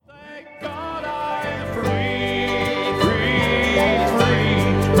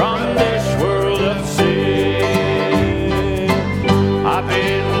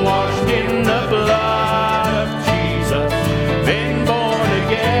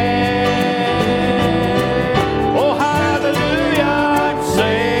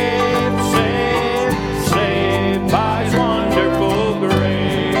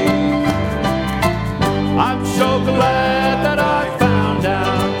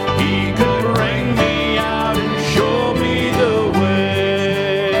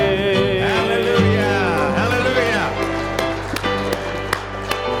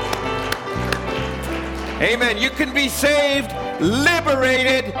can be saved,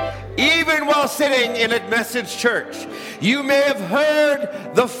 liberated, even while sitting in a Message church. You may have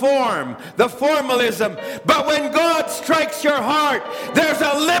heard the form, the formalism, but when God strikes your heart, there's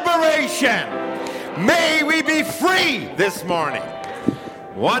a liberation. May we be free this morning.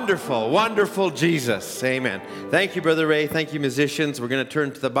 Wonderful, wonderful Jesus. Amen. Thank you, Brother Ray. Thank you, musicians. We're going to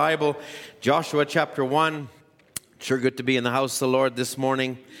turn to the Bible. Joshua chapter 1. Sure good to be in the house of the Lord this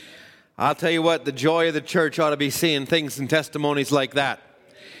morning. I'll tell you what, the joy of the church ought to be seeing things and testimonies like that.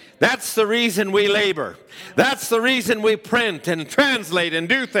 That's the reason we labor. That's the reason we print and translate and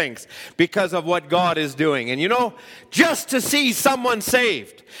do things, because of what God is doing. And you know, just to see someone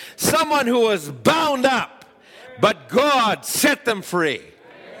saved, someone who was bound up, but God set them free.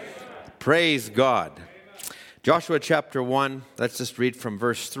 Praise God. Joshua chapter 1, let's just read from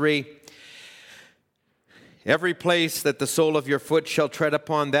verse 3. Every place that the sole of your foot shall tread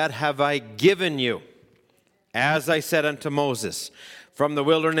upon, that have I given you, as I said unto Moses, from the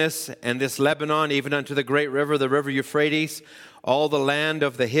wilderness and this Lebanon, even unto the great river, the river Euphrates, all the land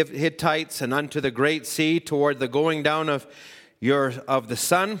of the Hittites, and unto the great sea, toward the going down of the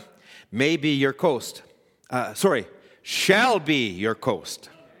sun, may be your coast. Shall be your coast.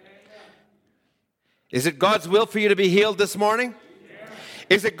 Is it God's will for you to be healed this morning?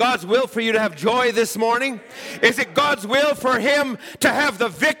 Is it God's will for you to have joy this morning? Is it God's will for Him to have the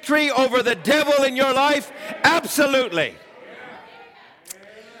victory over the devil in your life? Absolutely.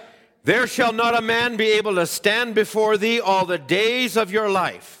 There shall not a man be able to stand before thee all the days of your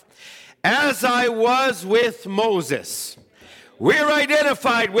life. As I was with Moses. We're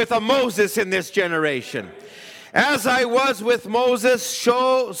identified with a Moses in this generation. As I was with Moses,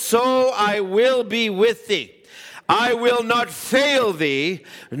 so I will be with thee. I will not fail thee,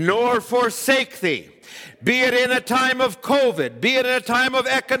 nor forsake thee. Be it in a time of COVID, be it in a time of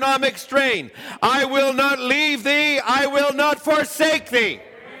economic strain, I will not leave thee, I will not forsake thee.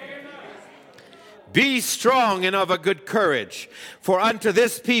 Be strong and of a good courage, for unto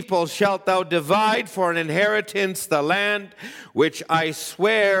this people shalt thou divide for an inheritance the land which I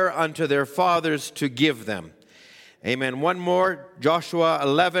swear unto their fathers to give them. Amen. One more, Joshua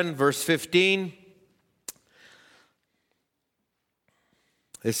 11, verse 15.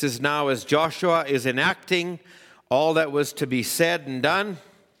 This is now as Joshua is enacting all that was to be said and done.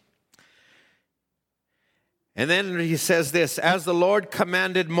 And then he says this, as the Lord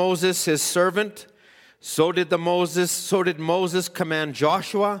commanded Moses his servant, so did Moses command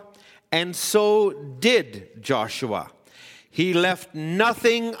Joshua, and so did Joshua. He left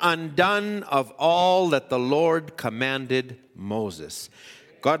nothing undone of all that the Lord commanded Moses.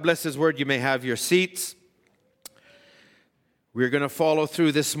 God bless His word. You may have your seats. We're going to follow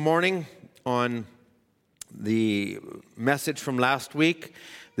through this morning on the message from last week.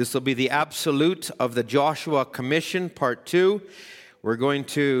 This will be the absolute of the Joshua Commission, part 2. We're going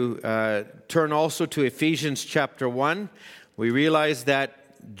to turn also to Ephesians chapter 1. We realize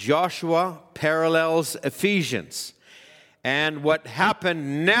that Joshua parallels Ephesians. And what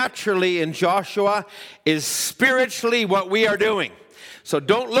happened naturally in Joshua is spiritually what we are doing. So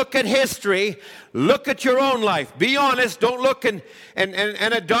don't look at history, look at your own life. Be honest, don't look and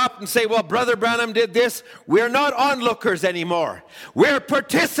adopt and say, well, Brother Branham did this. We're not onlookers anymore. We're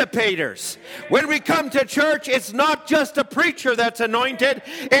participators. When we come to church, it's not just a preacher that's anointed,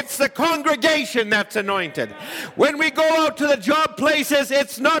 it's the congregation that's anointed. When we go out to the job places,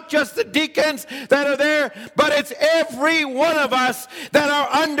 it's not just the deacons that are there, but it's every one of us that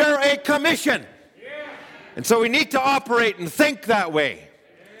are under a commission. And so we need to operate and think that way.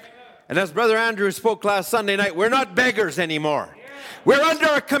 And as Brother Andrew spoke last Sunday night, we're not beggars anymore. We're under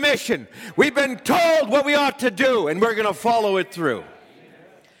a commission. We've been told what we ought to do, and we're going to follow it through.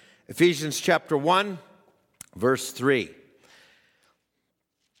 Ephesians chapter 1, verse 3.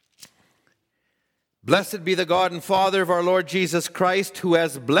 Blessed be the God and Father of our Lord Jesus Christ, who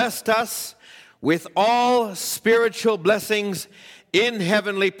has blessed us with all spiritual blessings in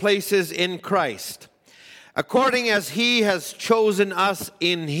heavenly places in Christ, according as He has chosen us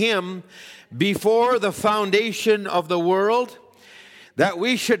in Him before the foundation of the world, that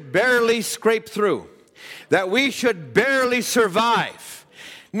we should barely scrape through, that we should barely survive.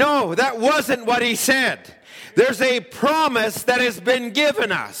 No, that wasn't what He said. There's a promise that has been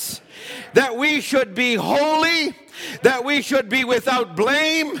given us, that we should be holy, that we should be without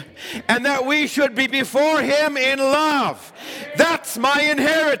blame, and that we should be before Him in love. That's my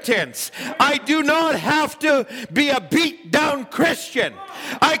inheritance. I do not have to be a beat-down Christian.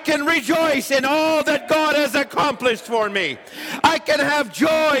 I can rejoice in all that God has accomplished for me. I can have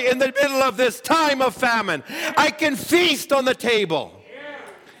joy in the middle of this time of famine. I can feast on the table.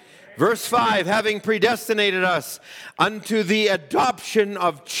 Verse 5, having predestinated us unto the adoption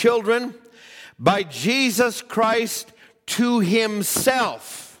of children by Jesus Christ to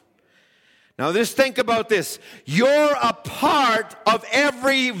himself. Now just think about this. You're a part of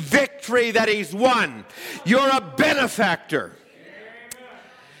every victory that he's won. You're a benefactor.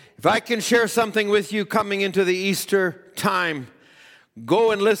 If I can share something with you coming into the Easter time,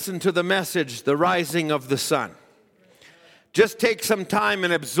 go and listen to the message, The Rising of the Sun. Just take some time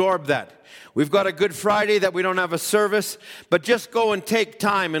and absorb that. We've got a Good Friday that we don't have a service, but just go and take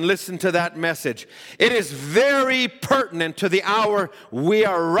time and listen to that message. It is very pertinent to the hour we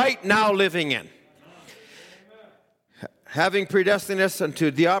are right now living in. Having predestined us unto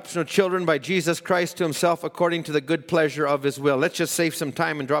the adoption of children by Jesus Christ to himself according to the good pleasure of his will. Let's just save some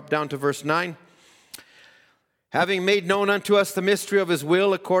time and drop down to verse 9. Having made known unto us the mystery of his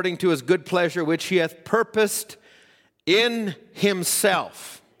will according to his good pleasure, which he hath purposed in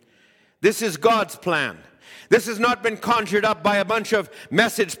himself. This is God's plan. This has not been conjured up by a bunch of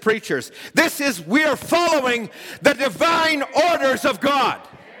message preachers. We are following the divine orders of God.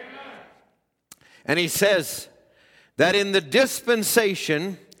 And he says that in the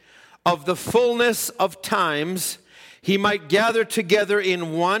dispensation of the fullness of times, he might gather together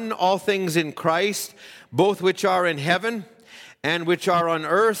in one all things in Christ, both which are in heaven and which are on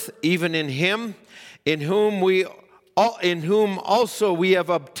earth, even in him, in whom also we have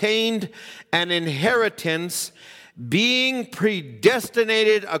obtained an inheritance, being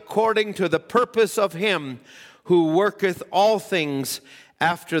predestinated according to the purpose of him who worketh all things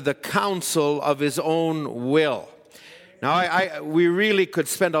after the counsel of his own will. Now, we really could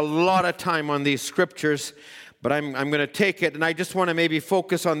spend a lot of time on these scriptures, but I'm going to take it, and I just want to maybe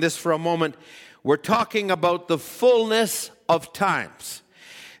focus on this for a moment. We're talking about the fullness of times.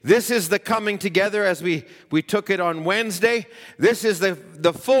 This is the coming together as we took it on Wednesday. This is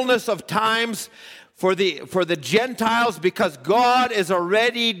the fullness of times for the Gentiles, because God is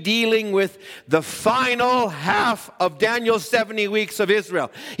already dealing with the final half of Daniel's 70 weeks of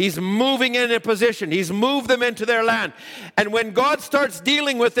Israel. He's moving in a position. He's moved them into their land. And when God starts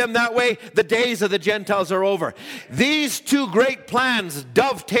dealing with them that way, the days of the Gentiles are over. These two great plans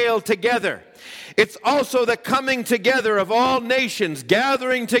dovetail together. It's also the coming together of all nations,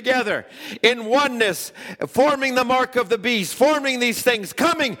 gathering together in oneness, forming the mark of the beast, forming these things,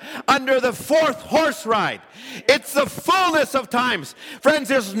 coming under the fourth horse ride. It's the fullness of times. Friends,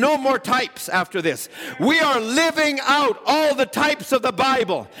 there's no more types after this. We are living out all the types of the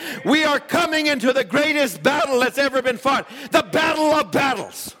Bible. We are coming into the greatest battle that's ever been fought, the battle of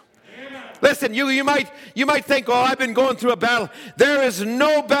battles. Listen, you might think, oh, I've been going through a battle. There is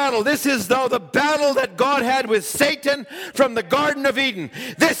no battle. This is though the battle that God had with Satan from the Garden of Eden.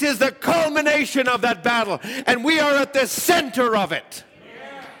 This is the culmination of that battle, and we are at the center of it.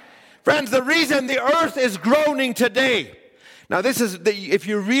 Yeah. Friends, the reason the earth is groaning today, now this is, if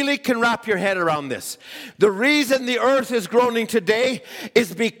you really can wrap your head around this, the reason the earth is groaning today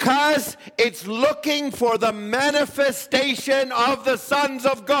is because it's looking for the manifestation of the sons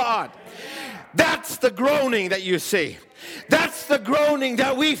of God. That's the groaning that you see. That's the groaning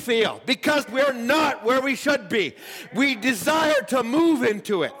that we feel because we're not where we should be. We desire to move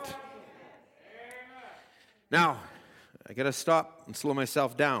into it. Now, I got to stop and slow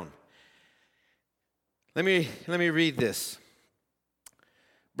myself down. Let me read this.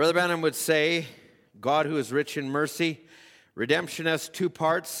 Brother Branham would say, God who is rich in mercy, redemption has two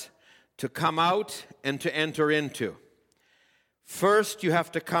parts, to come out and to enter into. First, you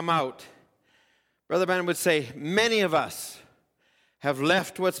have to come out. Brother Branham would say, many of us have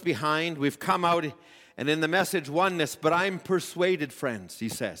left what's behind. We've come out, and in the message oneness, but I'm persuaded, friends, he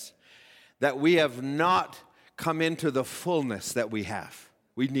says, that we have not come into the fullness that we have.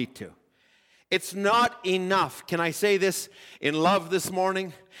 We need to. It's not enough. Can I say this in love this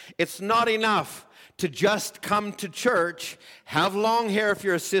morning? It's not enough to just come to church, have long hair if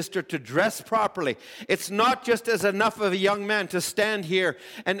you're a sister, to dress properly. It's not just as enough of a young man to stand here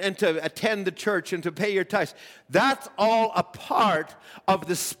and to attend the church and to pay your tithes. That's all a part of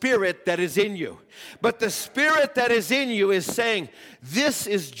the Spirit that is in you. But the Spirit that is in you is saying, this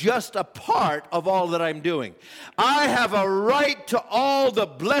is just a part of all that I'm doing. I have a right to all the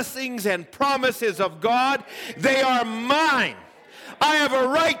blessings and promises of God. They are mine. I have a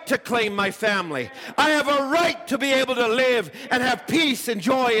right to claim my family. I have a right to be able to live and have peace and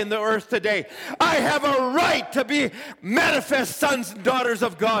joy in the earth today. I have a right to be manifest sons and daughters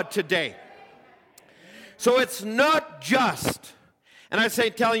of God today. So it's not just, and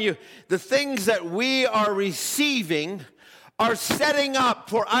telling you, the things that we are receiving are setting up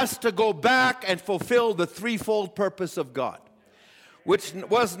for us to go back and fulfill the threefold purpose of God. which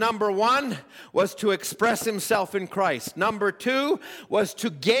was number one, was to express himself in Christ. Number two was to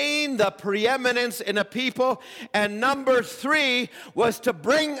gain the preeminence in a people. And number three was to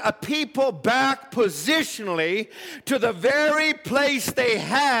bring a people back positionally to the very place they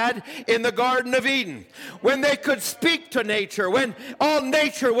had in the Garden of Eden, when they could speak to nature, when all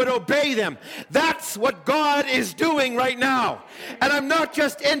nature would obey them. That's what God is doing right now. And I'm not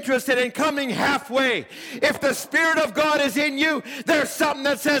just interested in coming halfway. If the Spirit of God is in you, there's something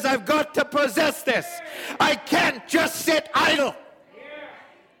that says, I've got to possess this. I can't just sit idle.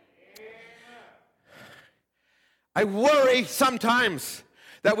 I worry sometimes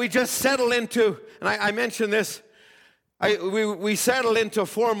that we just settle into, and I mentioned this, we settle into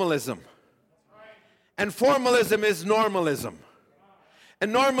formalism. And formalism is normalism.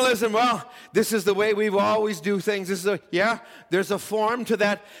 And normalism, well, this is the way we always do things. There's a form to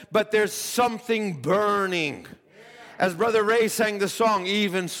that, but there's something burning. As Brother Ray sang the song,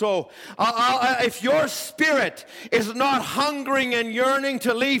 even so. If your spirit is not hungering and yearning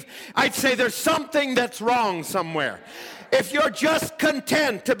to leave, I'd say there's something that's wrong somewhere. If you're just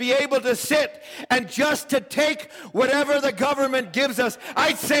content to be able to sit and just to take whatever the government gives us,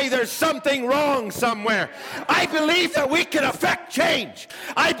 I'd say there's something wrong somewhere. I believe that we can affect change.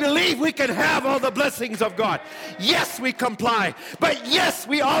 I believe we can have all the blessings of God. Yes, we comply, but yes,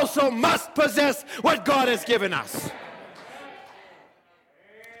 we also must possess what God has given us.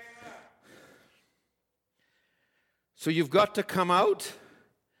 So you've got to come out,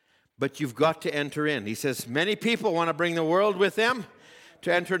 but you've got to enter in. He says, many people want to bring the world with them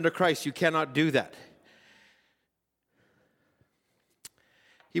to enter into Christ. You cannot do that.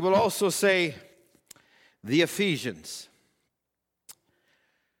 He will also say, the Ephesians.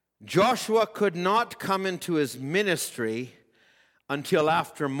 Joshua could not come into his ministry until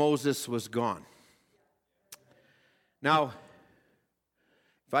after Moses was gone. Now,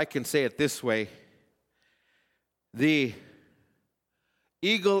 if I can say it this way, the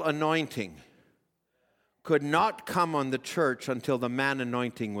eagle anointing could not come on the church until the man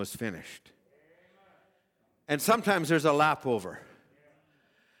anointing was finished. And sometimes there's a lap over.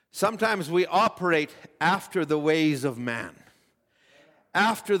 Sometimes we operate after the ways of man,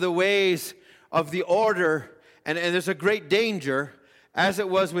 after the ways of the order, and there's a great danger, as it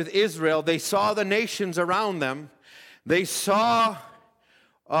was with Israel. They saw the nations around them. They saw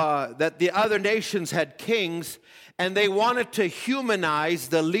that the other nations had kings, and they wanted to humanize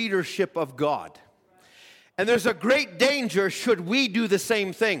the leadership of God. And there's a great danger should we do the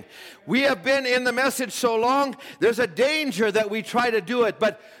same thing. We have been in the message so long, there's a danger that we try to do it,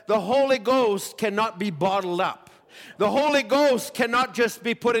 but the Holy Ghost cannot be bottled up. The Holy Ghost cannot just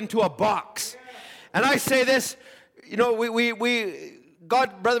be put into a box. And I say this,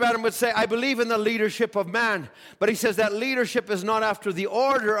 God, Brother Adam would say, I believe in the leadership of man. But he says that leadership is not after the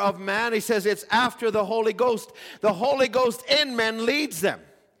order of man. He says it's after the Holy Ghost. The Holy Ghost in men leads them.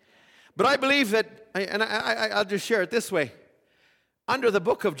 But I believe that, and I'll just share it this way. Under the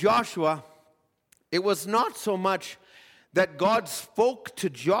book of Joshua, it was not so much that God spoke to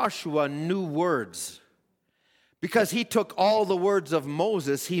Joshua new words, because he took all the words of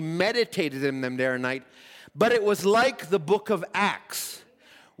Moses, he meditated in them day and night. But it was like the book of Acts,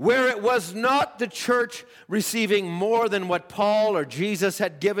 where it was not the church receiving more than what Paul or Jesus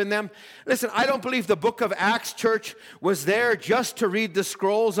had given them. Listen, I don't believe the book of Acts church was there just to read the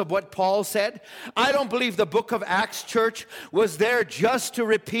scrolls of what Paul said. I don't believe the book of Acts church was there just to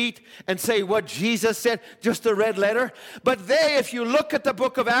repeat and say what Jesus said, just a red letter. But if you look at the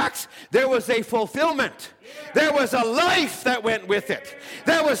book of Acts, there was a fulfillment. There was a life that went with it.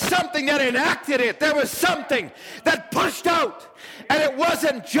 There was something that enacted it. There was something that pushed out. And it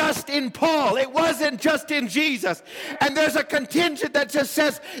wasn't just in Paul. It wasn't just in Jesus. And there's a contingent that just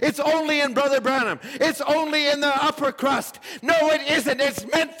says it's only in Brother Branham. It's only in the upper crust. No, it isn't. It's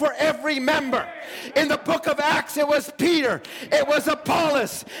meant for every member. In the book of Acts, it was Peter. It was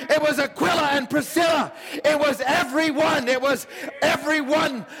Apollos. It was Aquila and Priscilla. It was everyone. It was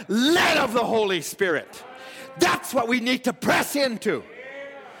everyone led of the Holy Spirit. That's what we need to press into.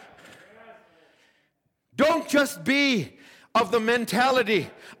 Don't just be of the mentality,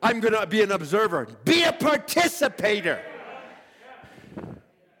 I'm going to be an observer. Be a participator.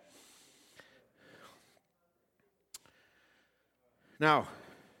 Now,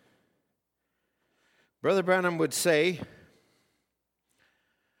 Brother Branham would say,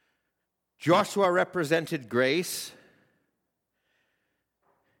 Joshua represented grace,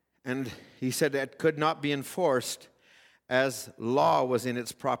 and he said it could not be enforced as law was in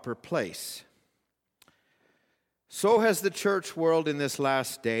its proper place. So has the church world in this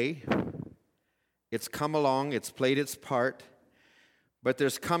last day. It's come along, it's played its part. but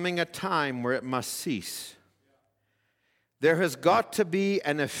there's coming a time where it must cease. There has got to be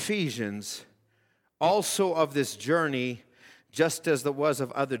an Ephesians also of this journey, just as there was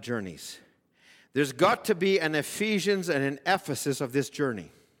of other journeys. There's got to be an Ephesians and an Ephesus of this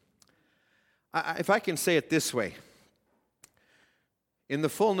journey. If I can say it this way, in the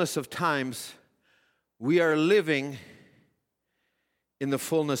fullness of times, we are living in the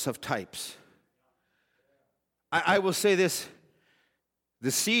fullness of types. I will say this,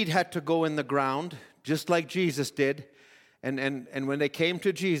 the seed had to go in the ground, just like Jesus did, and when they came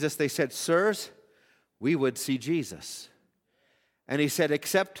to Jesus, they said, "Sirs, we would see Jesus." And he said,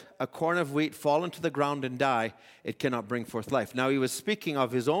 "Except a corn of wheat fall into the ground and die, it cannot bring forth life." Now, he was speaking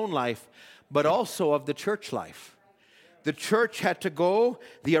of his own life, but also of the church life. The church had to go,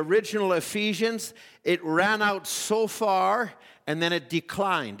 the original Ephesians, it ran out so far, and then it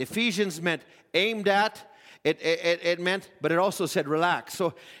declined. Ephesians meant aimed at, it meant, but it also said relax.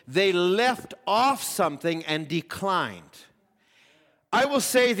 So they left off something and declined. I will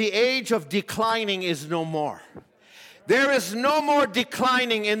say the age of declining is no more. There is no more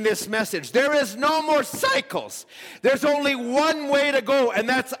declining in this message. There is no more cycles. There's only one way to go, and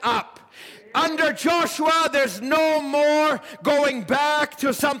that's up. Under Joshua, there's no more going back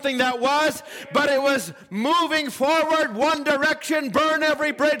to something that was, but it was moving forward, one direction, burn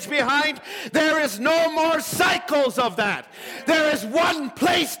every bridge behind. There is no more cycles of that. There is one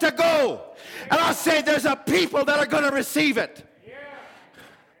place to go. And I'll say there's a people that are going to receive it.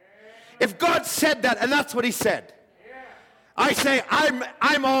 If God said that, and that's what he said, I say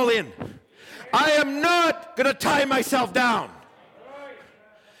I'm all in. I am not going to tie myself down.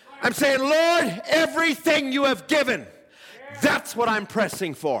 I'm saying, Lord, everything you have given, that's what I'm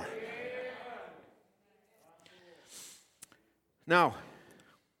pressing for. Now,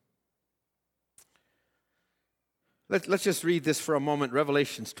 let's just read this for a moment,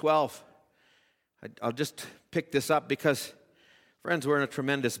 Revelations 12. I'll just pick this up because, friends, we're in a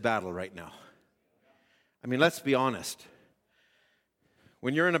tremendous battle right now. I mean, let's be honest.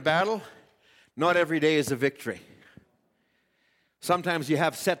 When you're in a battle, not every day is a victory. Sometimes you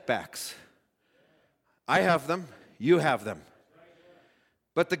have setbacks. I have them. You have them.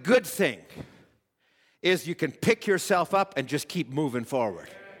 But the good thing is you can pick yourself up and just keep moving forward.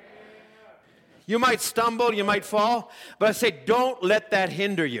 You might stumble, you might fall, but I say don't let that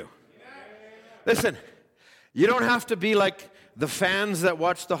hinder you. Listen, you don't have to be like the fans that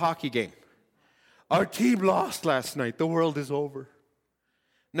watch the hockey game. Our team lost last night. The world is over.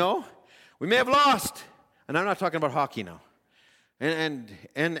 No, we may have lost. And I'm not talking about hockey now.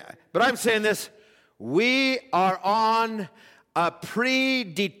 But I'm saying this, we are on a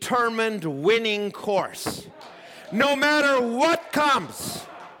predetermined winning course. No matter what comes,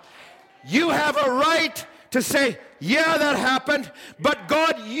 you have a right to say, yeah, that happened, but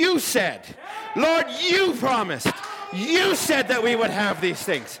God, you said, Lord, you promised, you said that we would have these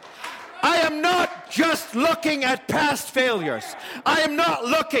things. I am not just looking at past failures. I am not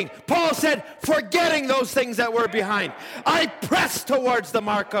looking, Paul said, forgetting those things that were behind. I press towards the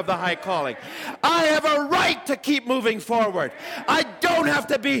mark of the high calling. I have a right to keep moving forward. I don't have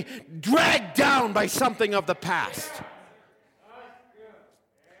to be dragged down by something of the past.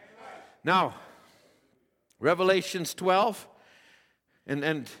 Now, Revelations 12,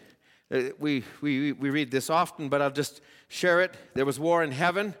 and we read this often, but I'll just share it. There was war in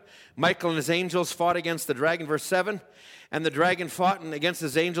heaven. Michael and his angels fought against the dragon, verse 7. And the dragon fought against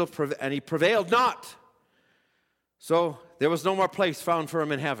his angel, and he prevailed not. So there was no more place found for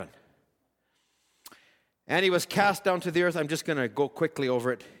him in heaven. And he was cast down to the earth. I'm just going to go quickly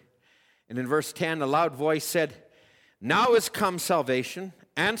over it. And in verse 10, a loud voice said, "Now is come salvation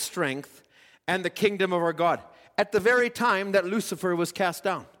and strength and the kingdom of our God." At the very time that Lucifer was cast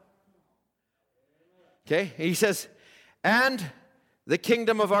down. Okay, he says, "And the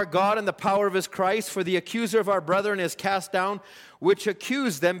kingdom of our God and the power of his Christ, for the accuser of our brethren is cast down, which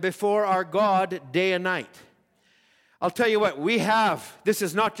accused them before our God day and night." I'll tell you what, this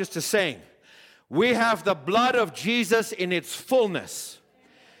is not just a saying, we have the blood of Jesus in its fullness,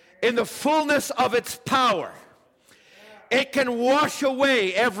 in the fullness of its power. It can wash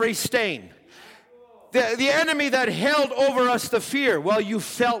away every stain. The enemy that held over us the fear, well, you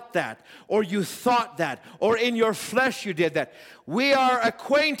felt that, or you thought that, or in your flesh you did that. we are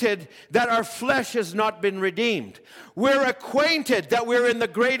acquainted that our flesh has not been redeemed. We're acquainted that we're in the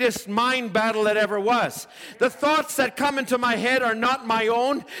greatest mind battle that ever was. The thoughts that come into my head are not my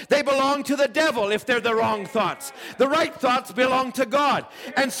own. They belong to the devil if they're the wrong thoughts. The right thoughts belong to God.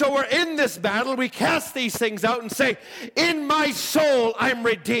 And so we're in this battle. We cast these things out and say, in my soul, I'm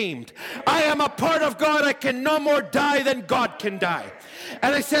redeemed. I am a part of God. I can no more die than God can die.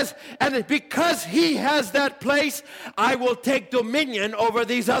 And it says, and because he has that place, I will take dominion over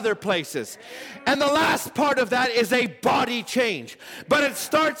these other places. And the last part of that is a body change. But it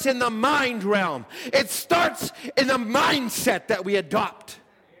starts in the mind realm. It starts in the mindset that we adopt.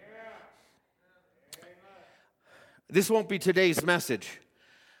 This won't be today's message,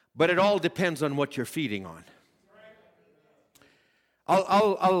 but it all depends on what you're feeding on.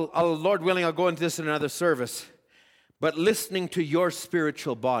 Lord willing, I'll go into this in another service. But listening to your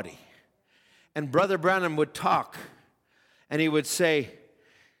spiritual body. And Brother Branham would talk, and he would say,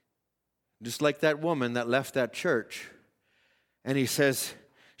 just like that woman that left that church, and he says,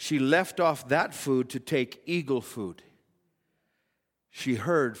 she left off that food to take eagle food. She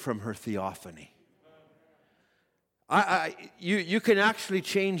heard from her theophany. You can actually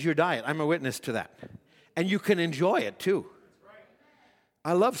change your diet. I'm a witness to that. And you can enjoy it too.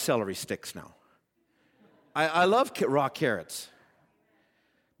 I love celery sticks now. I love raw carrots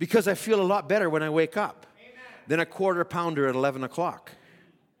because I feel a lot better when I wake up than a quarter pounder at 11 o'clock.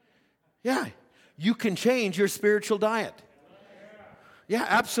 Yeah, you can change your spiritual diet. Yeah,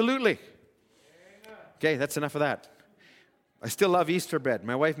 absolutely. Okay, that's enough of that. I still love Easter bread.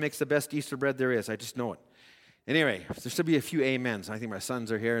 My wife makes the best Easter bread there is. I just know it. Anyway, there should be a few amens. I think my sons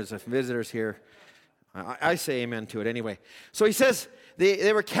are here. There's visitors here. I say amen to it anyway. So he says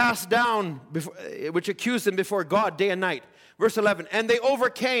they were cast down, which accused them before God day and night. Verse 11, and they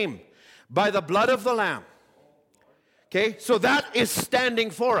overcame by the blood of the Lamb. Okay, so that is standing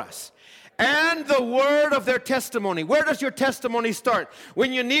for us. And the word of their testimony. Where does your testimony start?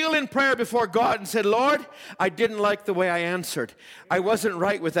 When you kneel in prayer before God and say, Lord, I didn't like the way I answered. I wasn't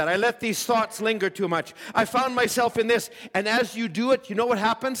right with that. I let these thoughts linger too much. I found myself in this. And as you do it, you know what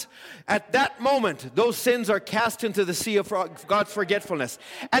happens? At that moment, those sins are cast into the sea of God's forgetfulness.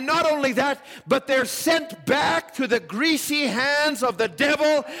 And not only that, but they're sent back to the greasy hands of the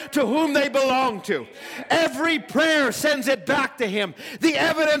devil to whom they belong to. Every prayer sends it back to him. The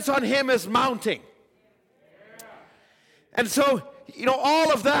evidence on him is mounting. And so,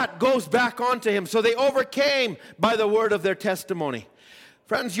 all of that goes back onto him. So they overcame by the word of their testimony.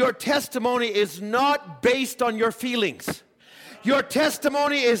 Friends, your testimony is not based on your feelings. Your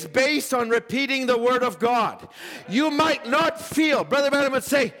testimony is based on repeating the word of God. You might not feel, Brother Branham would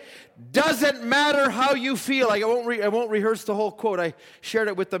say, doesn't matter how you feel. I won't rehearse the whole quote. I shared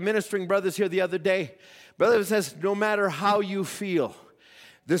it with the ministering brothers here the other day. Brother says, no matter how you feel,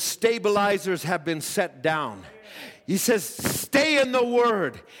 the stabilizers have been set down. He says, stay in the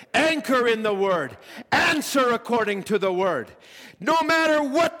Word, anchor in the Word, answer according to the Word. No matter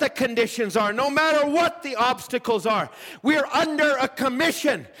what the conditions are, no matter what the obstacles are, we're under a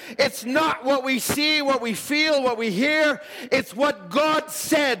commission. It's not what we see, what we feel, what we hear. It's what God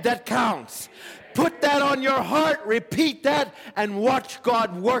said that counts. Put that on your heart, repeat that, and watch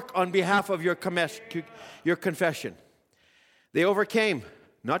God work on behalf of your confession. They overcame.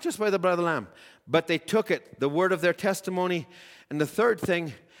 Not just by the blood of the Lamb, but they took it, the word of their testimony. And the third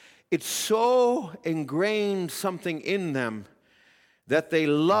thing, it so ingrained something in them that they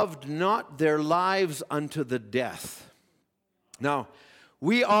loved not their lives unto the death. Now,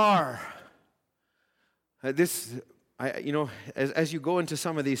 we are, as you go into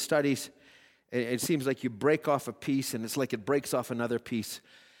some of these studies, it seems like you break off a piece and it's like it breaks off another piece.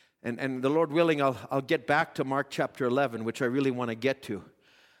 And the Lord willing, I'll get back to Mark chapter 11, which I really want to get to.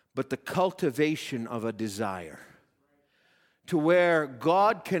 But the cultivation of a desire to where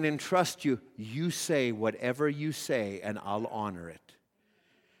God can entrust you, you say whatever you say and I'll honor it.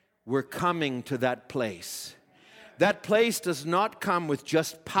 We're coming to that place. That place does not come with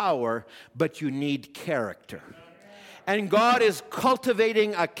just power, but you need character. And God is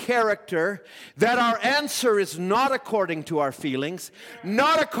cultivating a character that our answer is not according to our feelings,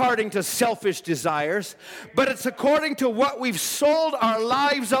 not according to selfish desires, but it's according to what we've sold our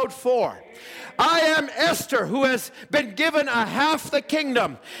lives out for. I am Esther, who has been given a half the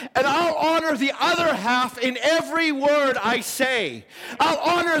kingdom, and I'll honor the other half in every word I say. I'll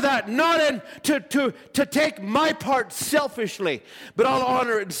honor that, not to take my part selfishly, but I'll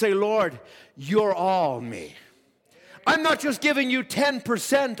honor it and say, Lord, you're all me. I'm not just giving you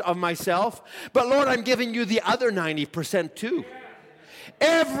 10% of myself, but Lord, I'm giving you the other 90% too.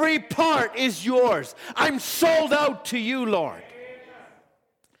 Every part is yours. I'm sold out to you, Lord.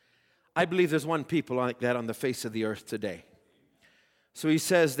 I believe there's one people like that on the face of the earth today. So he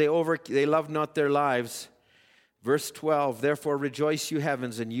says, they love not their lives. Verse 12, therefore rejoice, you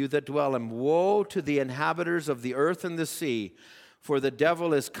heavens, and you that dwell, and woe to the inhabitants of the earth and the sea, for the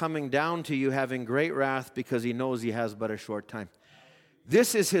devil is coming down to you having great wrath, because he knows he has but a short time.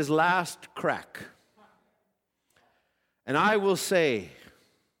 This is his last crack. And I will say,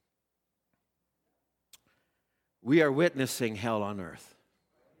 we are witnessing hell on earth.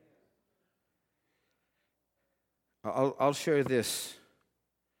 I'll share this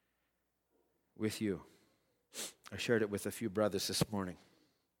with you. I shared it with a few brothers this morning.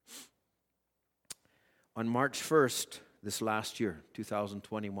 On March 1st, this last year,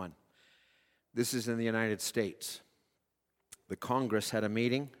 2021, this is in the United States, the Congress had a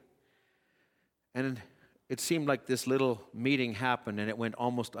meeting, and it seemed like this little meeting happened and it went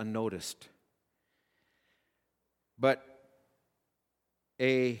almost unnoticed. But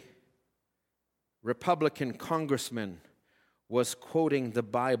a Republican congressman was quoting the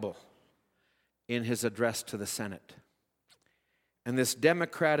Bible in his address to the Senate. And this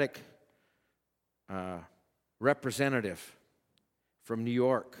Democratic representative from New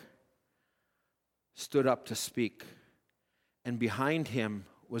York stood up to speak. And behind him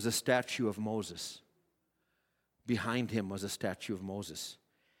was a statue of Moses. Behind him was a statue of Moses.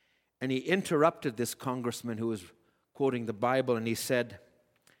 And he interrupted this congressman who was quoting the Bible, and he said,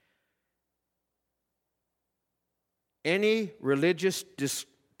 any religious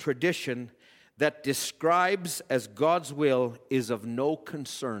tradition that describes as God's will is of no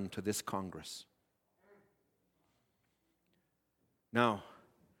concern to this Congress. Now,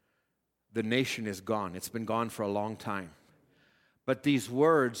 the nation is gone. It's been gone for a long time. But these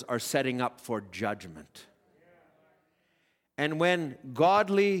words are setting up for judgment. And when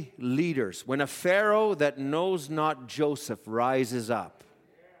godly leaders, when a Pharaoh that knows not Joseph rises up,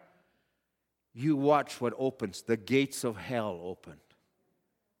 you watch what opens. The gates of hell open.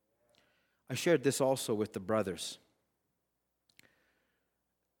 I shared this also with the brothers.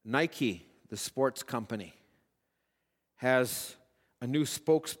 Nike, the sports company, has a new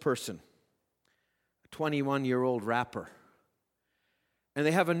spokesperson, a 21-year-old rapper. And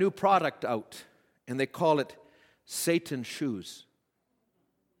they have a new product out, and they call it Satan Shoes.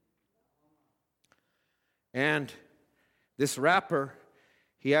 And this rapper,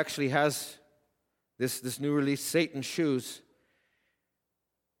 he actually has this new release, Satan Shoes.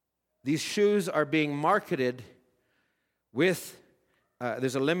 These shoes are being marketed with,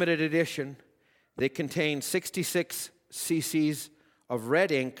 there's a limited edition. They contain 66 cc's of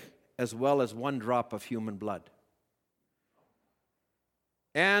red ink as well as 1 drop of human blood.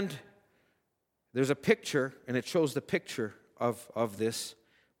 And there's a picture, and it shows the picture of this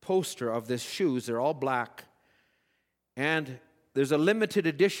poster of these shoes. They're all black. And there's a limited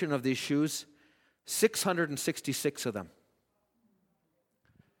edition of these shoes, 666 of them.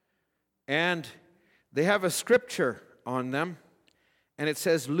 And they have a scripture on them, and it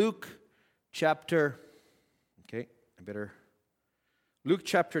says Luke chapter 10,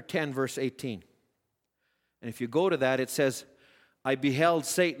 verse 18. And if you go to that, it says, I beheld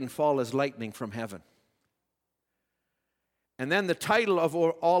Satan fall as lightning from heaven. And then the title of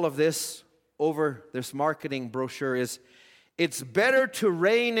all of this over this marketing brochure is, it's better to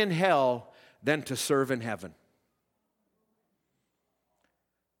reign in hell than to serve in heaven.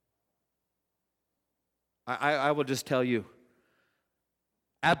 I will just tell you,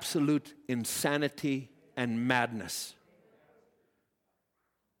 absolute insanity and madness.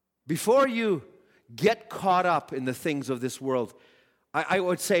 Before you get caught up in the things of this world, I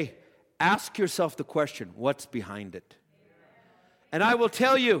would say, ask yourself the question, what's behind it? And I will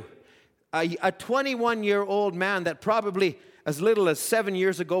tell you, a 21-year-old man that probably as little as 7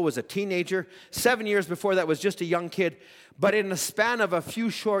 years ago was a teenager, 7 years before that was just a young kid, but in the span of a few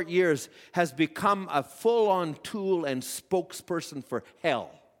short years has become a full-on tool and spokesperson for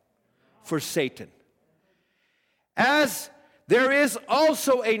hell, for Satan. As there is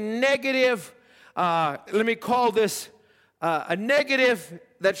also a negative, let me call this a negative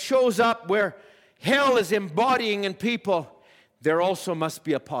that shows up where hell is embodying in people, there also must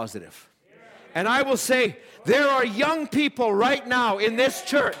be a positive. And I will say, there are young people right now in this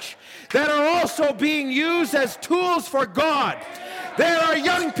church that are also being used as tools for God. There are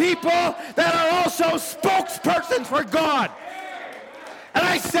young people that are also spokespersons for God. And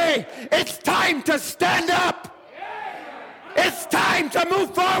I say, it's time to stand up. It's time to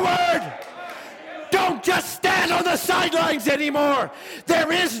move forward. Don't just stand on the sidelines anymore.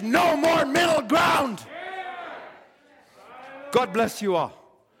 There is no more middle ground. God bless you all.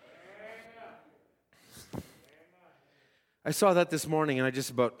 I saw that this morning and I just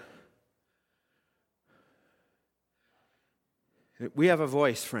about We have a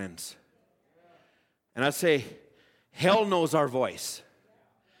voice, friends. And I say, hell knows our voice.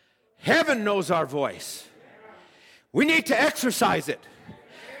 Heaven knows our voice. We need to exercise it.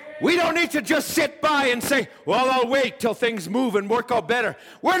 We don't need to just sit by and say, well, I'll wait till things move and work out better.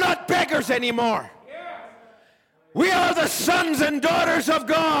 We're not beggars anymore. We are the sons and daughters of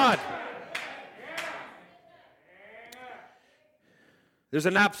God. There's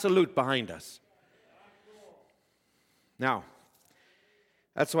an absolute behind us. Now,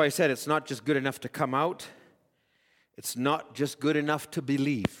 that's why I said it's not just good enough to come out. It's not just good enough to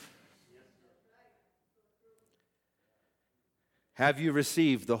believe. Have you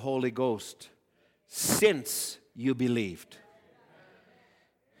received the Holy Ghost since you believed?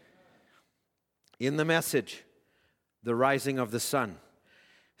 In the message, the rising of the sun,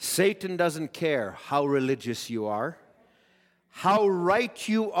 Satan doesn't care how religious you are, how right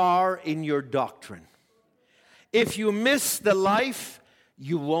you are in your doctrine. If you miss the life,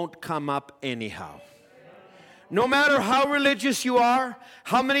 you won't come up anyhow. No matter how religious you are,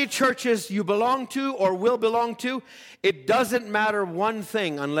 how many churches you belong to or will belong to, it doesn't matter one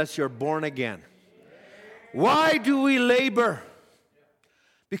thing unless you're born again. Why do we labor?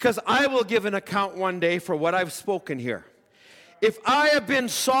 Because I will give an account one day for what I've spoken here. If I have been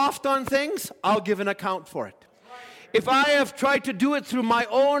soft on things, I'll give an account for it. If I have tried to do it through my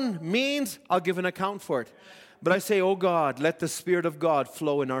own means, I'll give an account for it. But I say, oh God, let the Spirit of God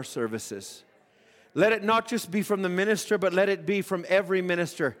flow in our services. Let it not just be from the minister, but let it be from every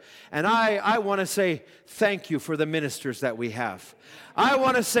minister. And I want to say thank you for the ministers that we have. I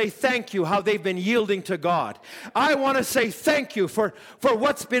want to say thank you how they've been yielding to God. I want to say thank you for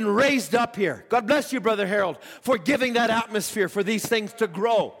what's been raised up here. God bless you, Brother Harold, for giving that atmosphere for these things to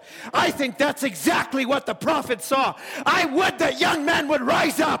grow. I think that's exactly what the prophet saw. I would that young men would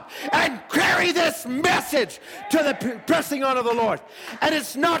rise up and carry this message to the pressing on of the Lord. And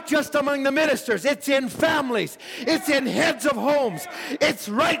it's not just among the ministers. It's in families. It's in heads of homes. It's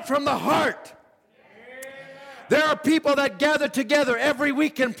right from the heart. There are people that gather together every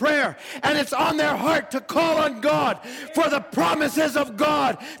week in prayer, and it's on their heart to call on God for the promises of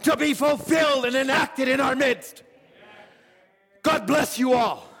God to be fulfilled and enacted in our midst. God bless you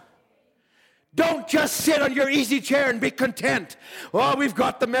all. Don't just sit on your easy chair and be content. Oh, we've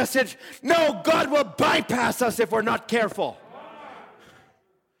got the message. No, God will bypass us if we're not careful.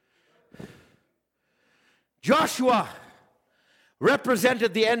 Joshua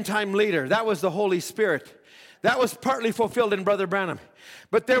represented the end-time leader. That was the Holy Spirit. That was partly fulfilled in Brother Branham.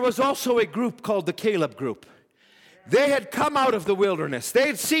 But there was also a group called the Caleb group. They had come out of the wilderness. They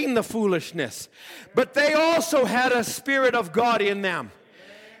had seen the foolishness. But they also had a Spirit of God in them.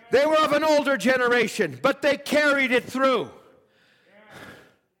 They were of an older generation, but they carried it through.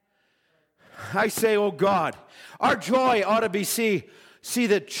 I say, oh God, our joy ought to be see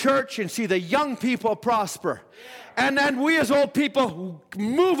the church and see the young people prosper. And then we as old people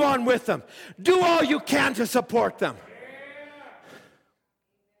move on with them. Do all you can to support them.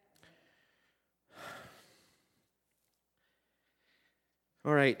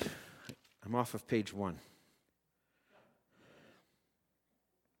 All right, I'm off of page 1.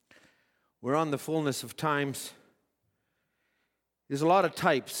 We're on the fullness of times. There's a lot of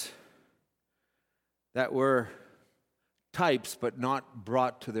types that were types but not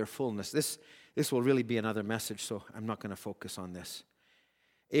brought to their fullness. This will really be another message, so I'm not going to focus on this.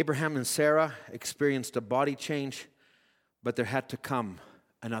 Abraham and Sarah experienced a body change, but there had to come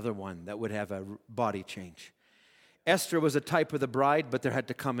another one that would have a body change. Esther was a type of the bride, but there had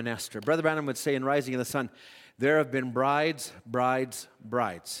to come an Esther. Brother Branham would say in Rising in the Sun, there have been brides, brides,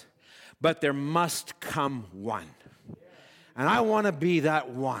 brides, but there must come one. And I want to be that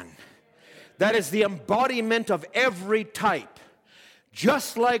one. That is the embodiment of every type.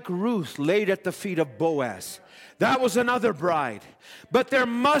 Just like Ruth laid at the feet of Boaz. That was another bride. But there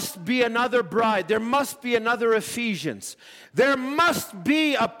must be another bride. There must be another Ephesians. There must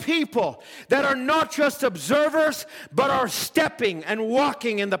be a people that are not just observers, but are stepping and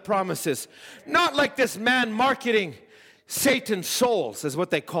walking in the promises. Not like this man marketing Satan's souls, is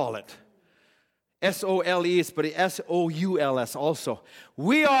what they call it. S-O-L-E-S, but S-O-U-L-S also.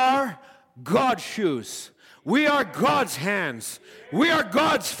 We are God's shoes. We are God's hands. We are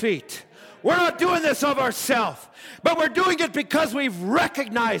God's feet. We're not doing this of ourselves, but we're doing it because we've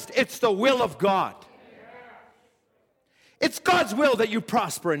recognized it's the will of God. It's God's will that you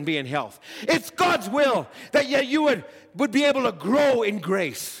prosper and be in health. It's God's will that you would be able to grow in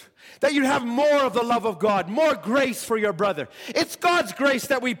grace, that you'd have more of the love of God, more grace for your brother. It's God's grace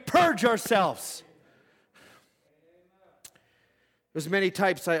that we purge ourselves. There's many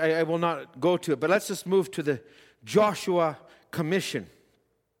types. I will not go to it, but let's just move to the Joshua Commission.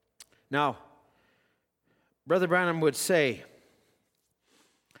 Now, Brother Branham would say,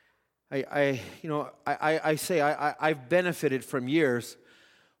 I've benefited from years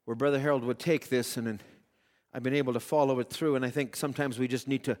where Brother Harold would take this and I've been able to follow it through, and I think sometimes we just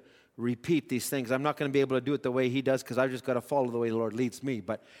need to repeat these things. I'm not going to be able to do it the way he does because I've just got to follow the way the Lord leads me,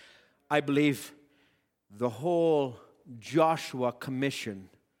 but I believe the whole Joshua Commission,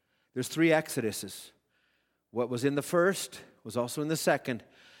 there's 3 Exoduses. What was in the first was also in the second,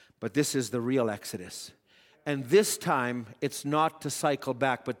 but this is the real Exodus. And this time, it's not to cycle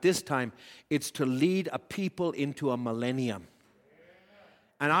back, but this time, it's to lead a people into a millennium.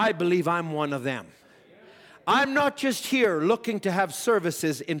 And I believe I'm one of them. I'm not just here looking to have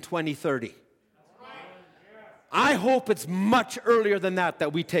services in 2030. I hope it's much earlier than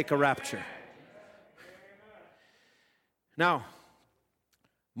that we take a rapture. Now,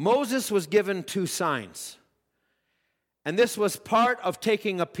 Moses was given 2 signs. And this was part of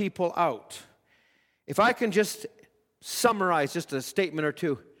taking a people out. If I can just summarize just a statement or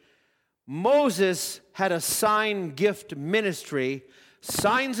two. Moses had a sign gift ministry,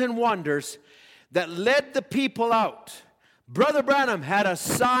 signs and wonders, that led the people out. Brother Branham had a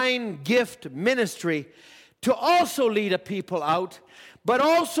sign gift ministry to also lead a people out, but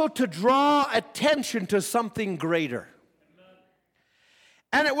also to draw attention to something greater.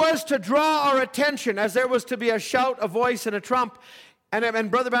 And it was to draw our attention, as there was to be a shout, a voice, and a trump.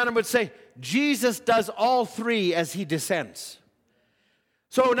 And Brother Branham would say, Jesus does all 3 as he descends.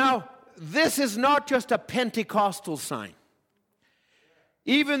 So now, this is not just a Pentecostal sign.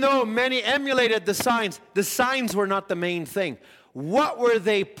 Even though many emulated the signs were not the main thing. What were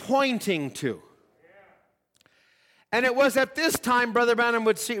they pointing to? And it was at this time Brother Branham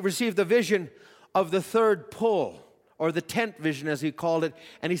would receive the vision of the 3rd pull, or the tent vision as he called it,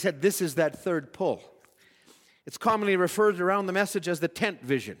 and he said, this is that 3rd pull. It's commonly referred around the message as the tent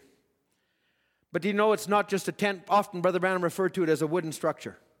vision. But do you know it's not just a tent? Often Brother Branham referred to it as a wooden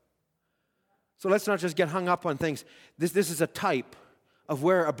structure. So let's not just get hung up on things. This is a type of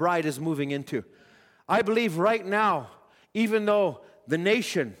where a bride is moving into. I believe right now, even though the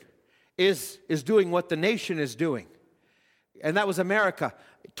nation is doing what the nation is doing, and that was America,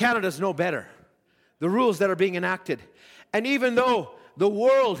 Canada's no better. The rules that are being enacted. And even though the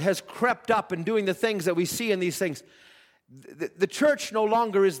world has crept up and doing the things that we see in these things, the church no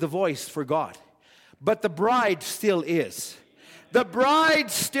longer is the voice for God. But the bride still is. The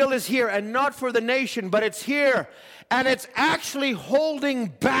bride still is here, and not for the nation, but it's here. And it's actually holding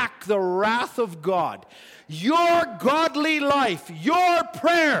back the wrath of God. Your godly life, your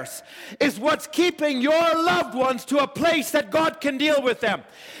prayers, is what's keeping your loved ones to a place that God can deal with them.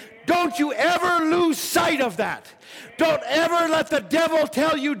 Don't you ever lose sight of that. Don't ever let the devil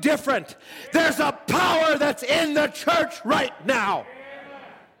tell you different. There's a power that's in the church right now.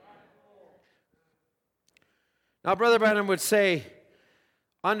 Now, Brother Branham would say,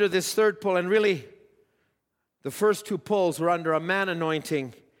 under this 3rd pull, and really the first 2 pulls were under a man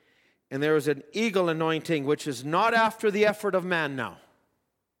anointing, and there was an eagle anointing, which is not after the effort of man now,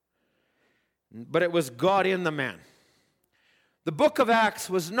 but it was God in the man. The book of Acts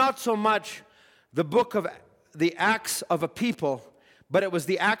was not so much the book of the acts of a people, but it was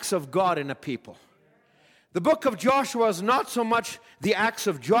the acts of God in a people. The book of Joshua is not so much the acts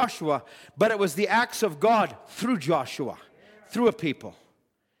of Joshua, but it was the acts of God through Joshua, through a people.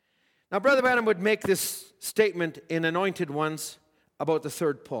 Now, Brother Branham would make this statement in Anointed Ones about the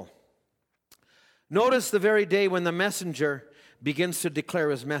 3rd pull. Notice the very day when the messenger begins to declare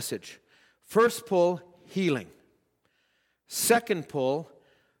his message. First pull, healing. Second pull,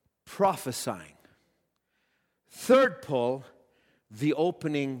 prophesying. Third pull, the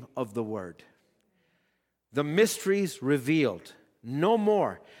opening of the Word. The mysteries revealed. No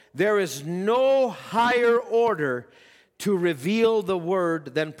more. There is no higher order to reveal the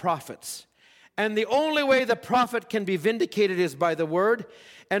Word than prophets. And the only way the prophet can be vindicated is by the Word.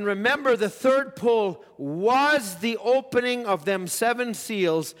 And remember, the 3rd pull was the opening of them 7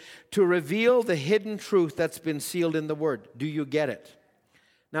 seals to reveal the hidden truth that's been sealed in the Word. Do you get it?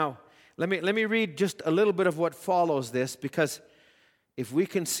 Now, let me read just a little bit of what follows this, because if we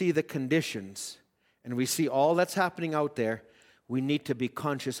can see the conditions and we see all that's happening out there, we need to be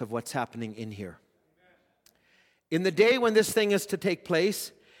conscious of what's happening in here. In the day when this thing is to take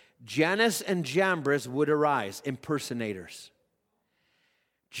place, Jannes and Jambres would arise, impersonators.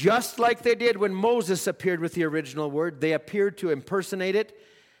 Just like they did when Moses appeared with the original word, they appeared to impersonate it.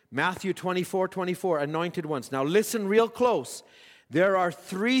 Matthew 24:24, anointed ones. Now listen real close. There are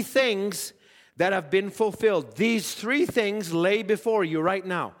 3 things that have been fulfilled. These 3 things lay before you right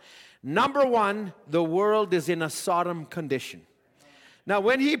now. Number one, the world is in a Sodom condition. Now,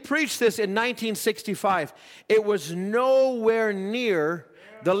 when he preached this in 1965, it was nowhere near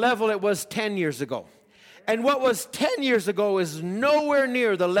the level it was 10 years ago. And what was 10 years ago is nowhere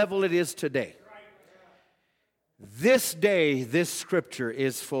near the level it is today. This day, this scripture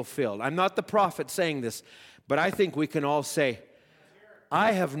is fulfilled. I'm not the prophet saying this, but I think we can all say,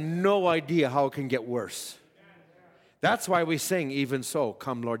 I have no idea how it can get worse. That's why we sing, even so,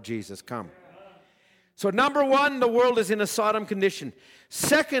 come Lord Jesus, come. So number one, the world is in a Sodom condition.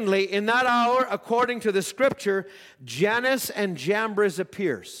 Secondly, in that hour, according to the scripture, Jannes and Jambres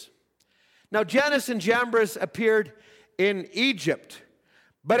appears. Now, Jannes and Jambres appeared in Egypt,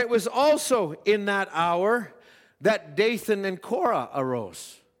 but it was also in that hour that Dathan and Korah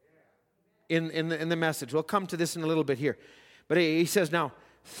arose in the message. We'll come to this in a little bit here. But he says now,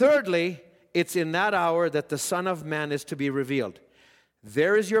 thirdly, it's in that hour that the Son of Man is to be revealed.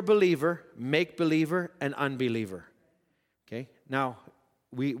 There is your believer, make-believer, and unbeliever. Okay? Now,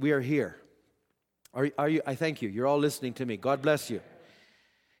 we are here. Are you? I thank you. You're all listening to me. God bless you.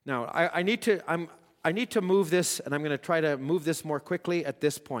 Now, I need to move this, and I'm going to try to move this more quickly at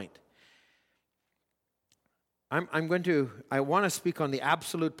this point. I want to speak on the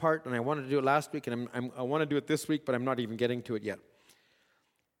absolute part, and I wanted to do it last week, and I want to do it this week, but I'm not even getting to it yet.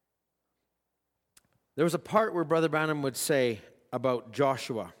 There was a part where Brother Branham would say about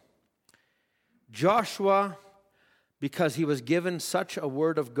Joshua. Joshua, because he was given such a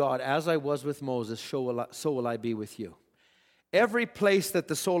word of God, as I was with Moses, so will I be with you. Every place that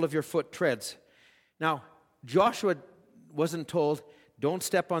the sole of your foot treads. Now, Joshua wasn't told, don't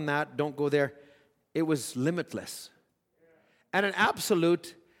step on that, don't go there. It was limitless. And an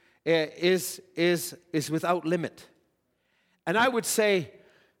absolute is without limit. And I would say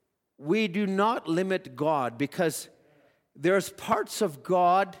we do not limit God, because there's parts of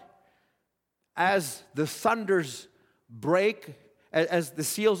God as the thunders break, as the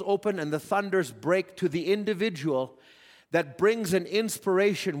seals open and the thunders break to the individual, that brings an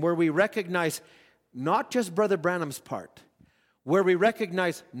inspiration where we recognize not just Brother Branham's part, where we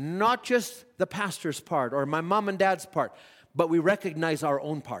recognize not just the pastor's part or my mom and dad's part, but we recognize our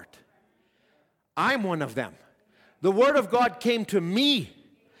own part. I'm one of them. The Word of God came to me.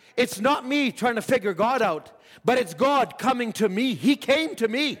 It's not me trying to figure God out, but it's God coming to me. He came to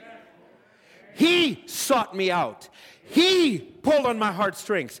me. He sought me out. He pulled on my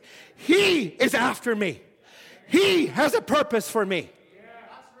heartstrings. He is after me. He has a purpose for me.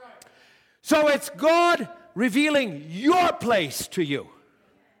 So it's God revealing your place to you.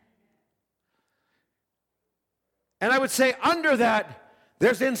 And I would say under that,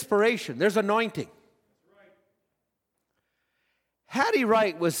 there's inspiration, there's anointing. Hattie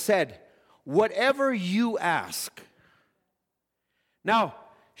Wright was said, whatever you ask. Now,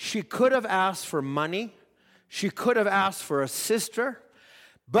 she could have asked for money. She could have asked for a sister.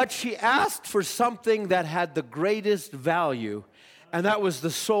 But she asked for something that had the greatest value, and that was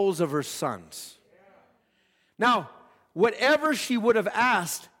the souls of her sons. Now, whatever she would have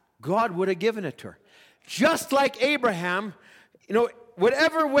asked, God would have given it to her. Just like Abraham,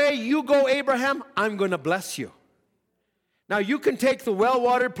 whatever way you go, Abraham, I'm going to bless you. Now, you can take the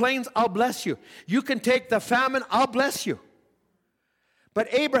well-watered plains, I'll bless you. You can take the famine, I'll bless you.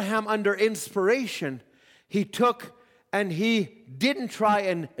 But Abraham, under inspiration, he took and he didn't try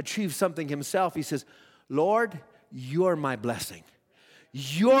and achieve something himself. He says, Lord, you're my blessing.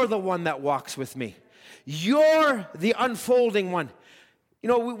 You're the one that walks with me. You're the unfolding one.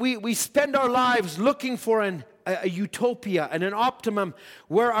 We spend our lives looking for a utopia and an optimum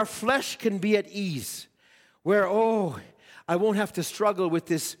where our flesh can be at ease. Where, I won't have to struggle with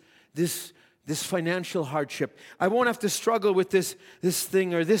this financial hardship. I won't have to struggle with this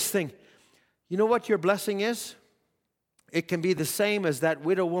thing or this thing. You know what your blessing is? It can be the same as that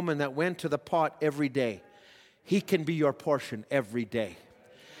widow woman that went to the pot every day. He can be your portion every day.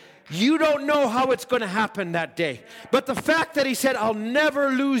 You don't know how it's going to happen that day. But the fact that he said, I'll never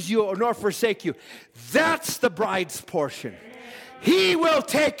lose you nor forsake you, that's the bride's portion. He will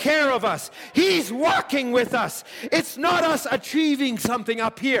take care of us. He's walking with us. It's not us achieving something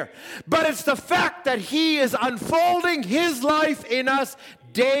up here, but it's the fact that He is unfolding His life in us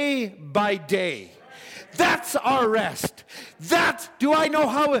day by day. That's our rest. Do I know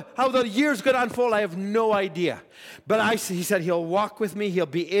how the year's going to unfold? I have no idea. But He said He'll walk with me, He'll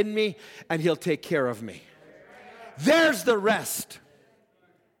be in me, and He'll take care of me. There's the rest.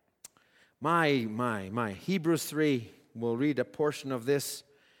 My. Hebrews 3. We'll read a portion of this,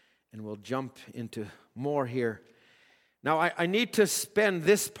 and we'll jump into more here. Now, I need to spend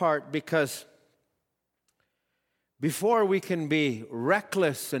this part because Before we can be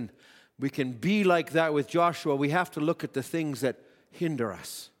reckless and we can be like that with Joshua, we have to look at the things that hinder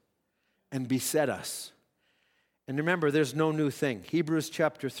us and beset us. And remember, there's no new thing. Hebrews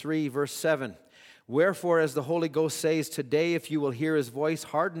chapter 3, verse 7. Wherefore, as the Holy Ghost says, today if you will hear his voice,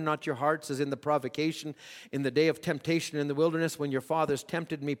 harden not your hearts as in the provocation, in the day of temptation in the wilderness, when your fathers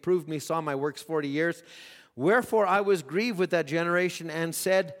tempted me, proved me, saw my works 40 years. Wherefore I was grieved with that generation and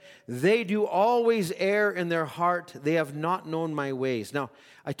said, they do always err in their heart. They have not known my ways. Now,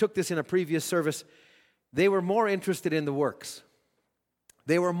 I took this in a previous service. They were more interested in the works.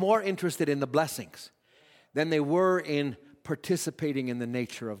 They were more interested in the blessings than they were in participating in the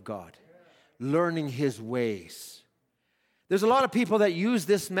nature of God, learning his ways. There's a lot of people that use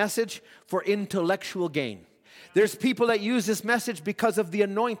this message for intellectual gain. There's people that use this message because of the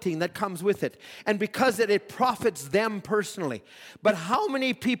anointing that comes with it and because it profits them personally. But how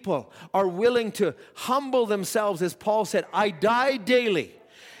many people are willing to humble themselves, as Paul said, I die daily,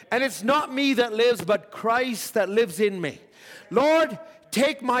 and it's not me that lives, but Christ that lives in me. Lord,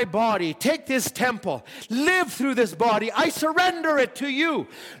 take my body, take this temple, live through this body. I surrender it to you.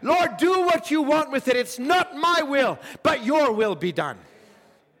 Lord, do what you want with it. It's not my will, but your will be done.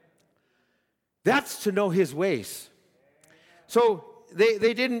 That's to know his ways. So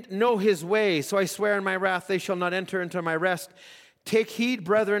they didn't know his ways. So I swear in my wrath, they shall not enter into my rest. Take heed,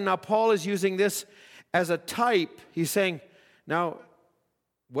 brethren. Now Paul is using this as a type. He's saying, now,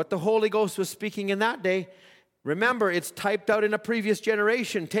 what the Holy Ghost was speaking in that day, remember, it's typed out in a previous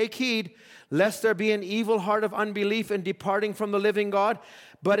generation. Take heed, lest there be an evil heart of unbelief in departing from the living God,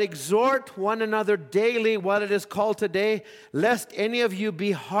 but exhort one another daily while it is called today, lest any of you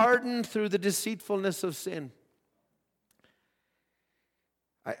be hardened through the deceitfulness of sin.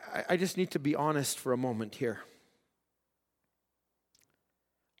 I just need to be honest for a moment here.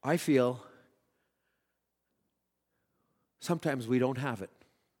 I feel sometimes we don't have it.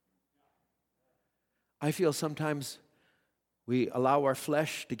 I feel sometimes we allow our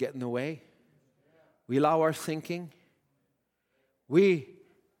flesh to get in the way. We allow our thinking. We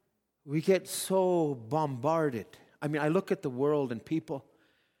get so bombarded. I mean, I look at the world and people,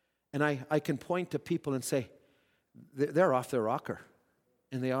 and I can point to people and say, they're off their rocker.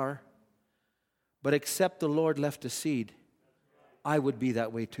 And they are. But except the Lord left a seed, I would be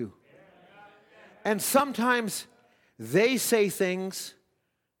that way too. And sometimes they say things,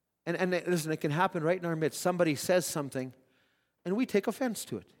 and listen, it can happen right in our midst. Somebody says something, and we take offense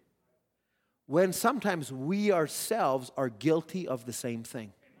to it. When sometimes we ourselves are guilty of the same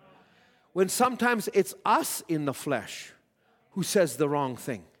thing. When sometimes it's us in the flesh who says the wrong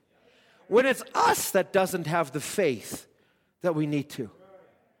thing. When it's us that doesn't have the faith that we need to.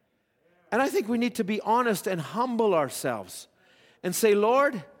 And I think we need to be honest and humble ourselves and say,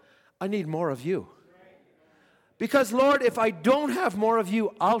 Lord, I need more of you. Because, Lord, if I don't have more of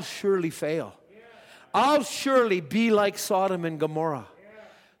you, I'll surely fail. I'll surely be like Sodom and Gomorrah.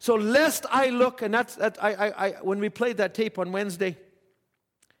 So lest I look, and when we played that tape on Wednesday,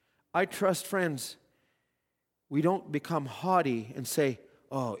 I trust, friends, we don't become haughty and say,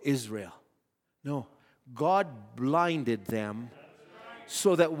 oh, Israel. No, God blinded them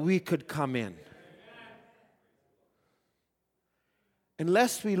so that we could come in.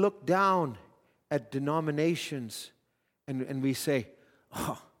 Unless we look down at denominations and we say,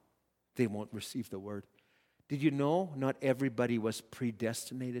 oh, they won't receive the word. Did you know not everybody was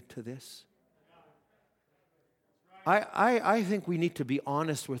predestinated to this? I think we need to be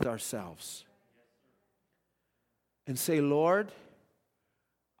honest with ourselves and say, Lord,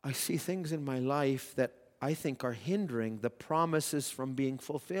 I see things in my life that I think are hindering the promises from being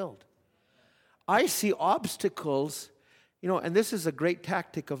fulfilled. I see obstacles, and this is a great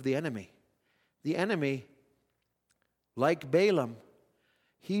tactic of the enemy. The enemy, like Balaam,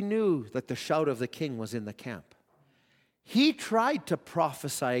 he knew that the shout of the king was in the camp. He tried to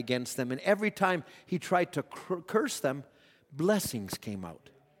prophesy against them, and every time he tried to curse them, blessings came out.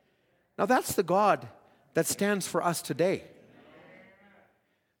 Now that's the God that stands for us today.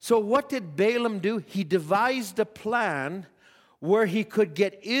 So what did Balaam do? He devised a plan where he could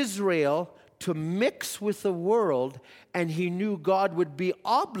get Israel to mix with the world, and he knew God would be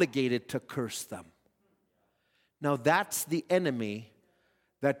obligated to curse them. Now that's the enemy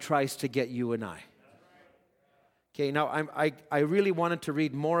that tries to get you and I. Okay, now I really wanted to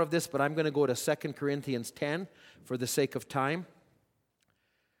read more of this, but I'm going to go to 2 Corinthians 10 for the sake of time.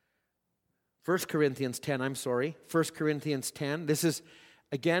 1 Corinthians 10. This is,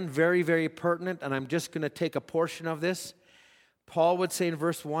 again, very, very pertinent, and I'm just going to take a portion of this. Paul would say in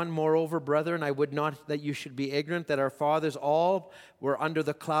verse 1, moreover, brethren, I would not that you should be ignorant that our fathers all were under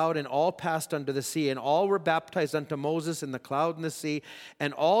the cloud and all passed under the sea, and all were baptized unto Moses in the cloud and the sea,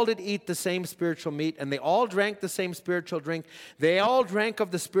 and all did eat the same spiritual meat, and they all drank the same spiritual drink. They all drank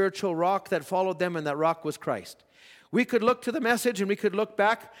of the spiritual rock that followed them, and that rock was Christ. We could look to the message and we could look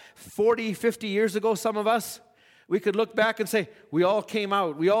back 40, 50 years ago, some of us. We could look back and say, we all came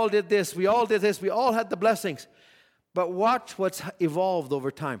out, we all did this, we all did this, we all had the blessings. But watch what's evolved over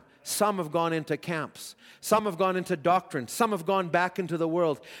time. Some have gone into camps. Some have gone into doctrine. Some have gone back into the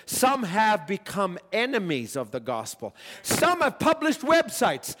world. Some have become enemies of the gospel. Some have published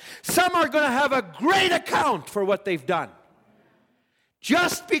websites. Some are going to have a great account for what they've done.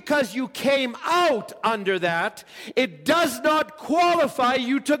 Just because you came out under that, it does not qualify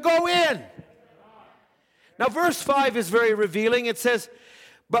you to go in. Now, verse 5 is very revealing. It says,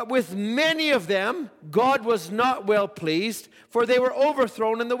 but with many of them, God was not well pleased, for they were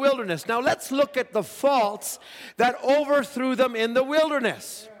overthrown in the wilderness. Now, let's look at the faults that overthrew them in the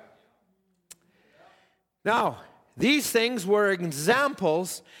wilderness. Now, these things were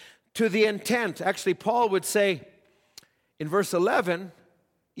examples to the intent. Actually, Paul would say in verse 11,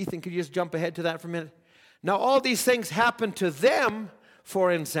 Ethan, could you just jump ahead to that for a minute? Now, all these things happened to them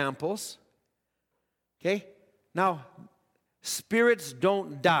for examples. Okay? Now, spirits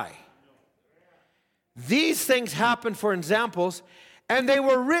don't die. These things happen for examples, and they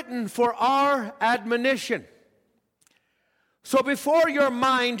were written for our admonition. So before your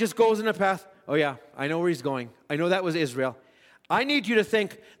mind just goes in a path, oh yeah, I know where he's going. I know that was Israel. I need you to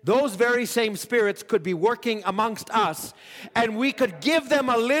think those very same spirits could be working amongst us, and we could give them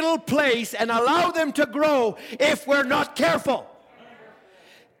a little place and allow them to grow if we're not careful.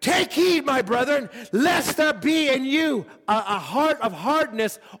 Take heed, my brethren, lest there be in you a heart of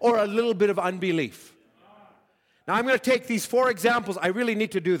hardness or a little bit of unbelief. Now, I'm going to take these 4 examples. I really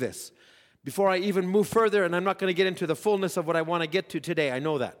need to do this before I even move further, and I'm not going to get into the fullness of what I want to get to today. I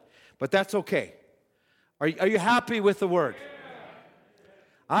know that. But that's okay. Are you happy with the word?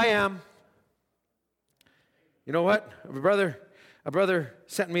 I am. You know what? A brother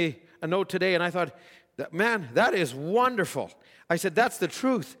sent me a note today, and I thought, man, that is wonderful. I said, that's the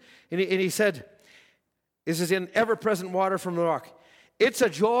truth. And he said, this is in ever-present water from the rock. It's a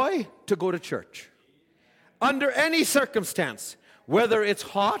joy to go to church. Under any circumstance, whether it's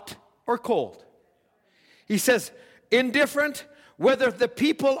hot or cold. He says, indifferent, whether the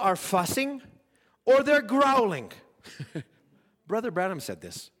people are fussing or they're growling. Brother Branham said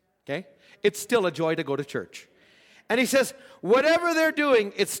this, okay? It's still a joy to go to church. And he says, whatever they're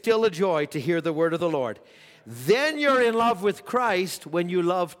doing, it's still a joy to hear the word of the Lord. Then you're in love with Christ when you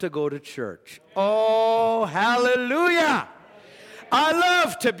love to go to church. Oh, hallelujah. I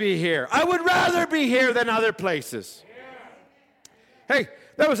love to be here. I would rather be here than other places. Hey,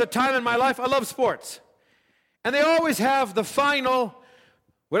 there was a time in my life, I love sports. And they always have the final,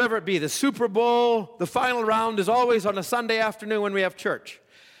 whatever it be, the Super Bowl, the final round is always on a Sunday afternoon when we have church.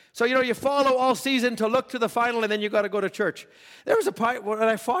 So, you follow all season to look to the final, and then you got to go to church. There was a part when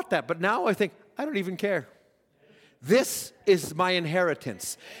I fought that, but now I think, I don't even care. This is my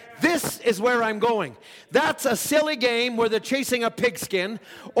inheritance. This is where I'm going. That's a silly game where they're chasing a pigskin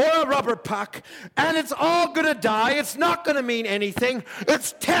or a rubber puck, and it's all going to die. It's not going to mean anything.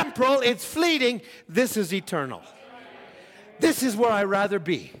 It's temporal. It's fleeting. This is eternal. This is where I'd rather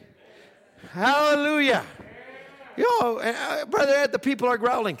be. Hallelujah. Brother Ed, the people are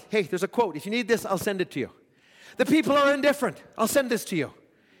growling. Hey, there's a quote. If you need this, I'll send it to you. The people are indifferent. I'll send this to you.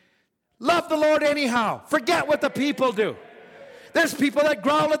 Love the Lord anyhow. Forget what the people do. There's people that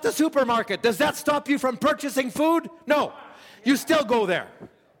growl at the supermarket. Does that stop you from purchasing food? No. You still go there.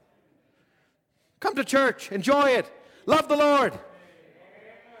 Come to church. Enjoy it. Love the Lord.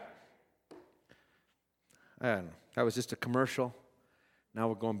 That was just a commercial. Now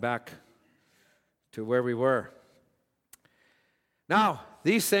we're going back to where we were. Now,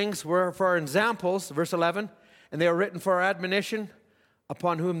 these things were for our examples, verse 11, and they are written for our admonition,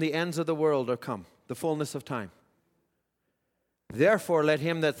 upon whom the ends of the world are come, the fullness of time. Therefore, let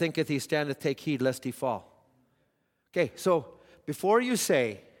him that thinketh he standeth take heed lest he fall. Okay, so before you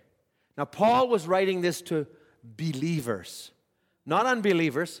say, now Paul was writing this to believers, not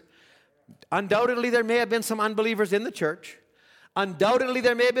unbelievers. Undoubtedly, there may have been some unbelievers in the church. Undoubtedly,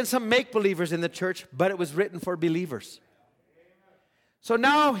 there may have been some make-believers in the church, but it was written for believers. So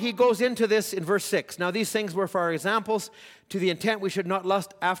now he goes into this in verse 6. Now these things were for our examples, to the intent we should not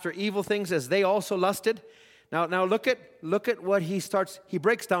lust after evil things as they also lusted. Now look at what he starts. He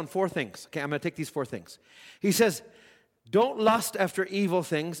breaks down 4 things. Okay, I'm going to take these 4 things. He says, Don't lust after evil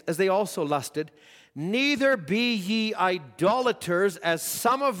things, as they also lusted. Neither be ye idolaters, as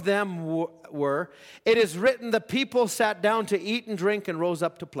some of them were. It is written, the people sat down to eat and drink and rose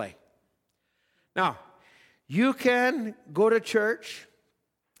up to play. Now, you can go to church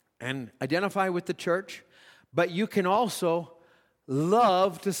and identify with the church, but you can also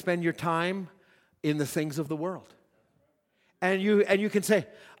love to spend your time in the things of the world. And you can say,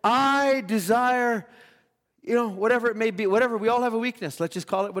 I desire, whatever it may be, whatever, we all have a weakness. Let's just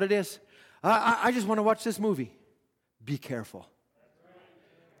call it what it is. I just want to watch this movie. Be careful.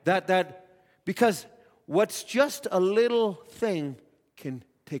 Because what's just a little thing can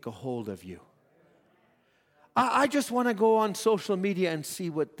take a hold of you. I just want to go on social media and see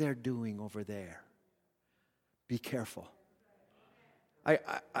what they're doing over there. Be careful.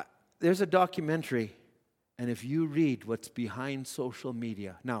 There's a documentary, and if you read what's behind social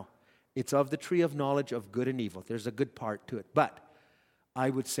media, now, it's of the tree of knowledge of good and evil. There's a good part to it, but I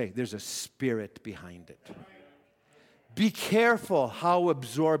would say there's a spirit behind it. Be careful how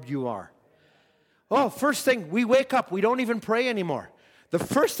absorbed you are. Oh, first thing, we wake up, we don't even pray anymore. The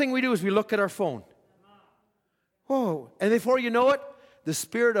first thing we do is we look at our phone. Oh, and before you know it, the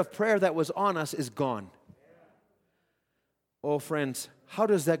spirit of prayer that was on us is gone. Oh, friends, how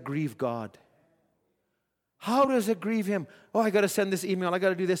does that grieve God? How does it grieve Him? Oh, I got to send this email, I got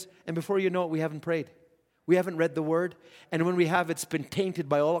to do this. And before you know it, we haven't prayed. We haven't read the Word. And when we have, it's been tainted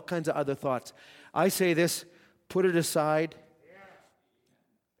by all kinds of other thoughts. I say this, put it aside.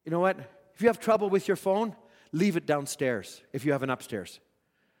 You know what? If you have trouble with your phone, leave it downstairs if you have an upstairs.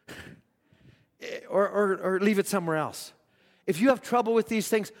 Or leave it somewhere else. If you have trouble with these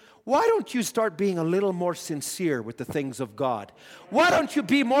things, why don't you start being a little more sincere with the things of God? Why don't you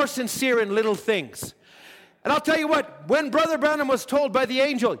be more sincere in little things? And I'll tell you what, when Brother Branham was told by the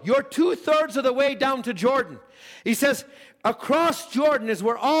angel, you're 2/3 of the way down to Jordan. He says, across Jordan is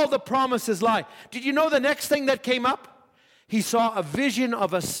where all the promises lie. Did you know the next thing that came up? He saw a vision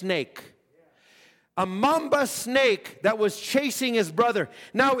of a snake. A mamba snake that was chasing his brother.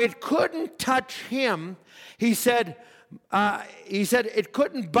 Now, it couldn't touch him. He said it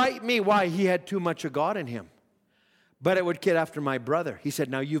couldn't bite me. Why? He had too much of God in him. But it would get after my brother. He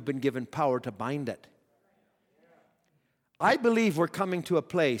said, now you've been given power to bind it. I believe we're coming to a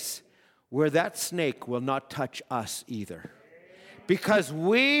place where that snake will not touch us either. Because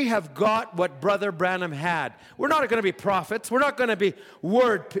we have got what Brother Branham had. We're not going to be prophets. We're not going to be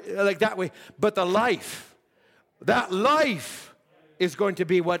word like that way. But that life is going to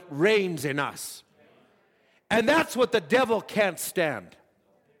be what reigns in us. And that's what the devil can't stand.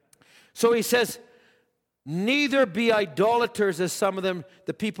 So he says, neither be idolaters as some of them,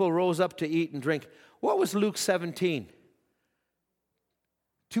 the people rose up to eat and drink. What was Luke 17?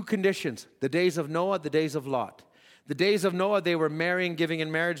 2 conditions, the days of Noah, the days of Lot. The days of Noah, they were marrying, giving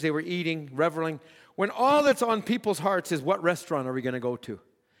in marriage, they were eating, reveling. When all that's on people's hearts is what restaurant are we going to go to?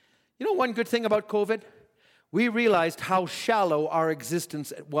 You know one good thing about COVID? We realized how shallow our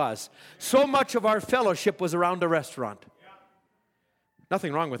existence was. So much of our fellowship was around a restaurant.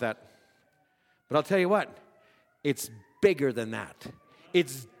 Nothing wrong with that. But I'll tell you what, it's bigger than that.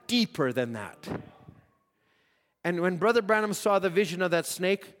 It's deeper than that. And when Brother Branham saw the vision of that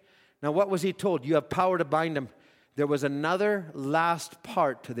snake, now what was he told? You have power to bind him. There was another last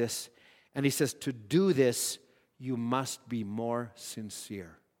part to this. And he says, to do this, you must be more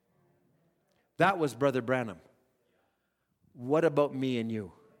sincere. That was Brother Branham. What about me and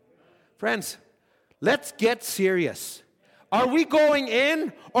you? Friends, let's get serious. Are we going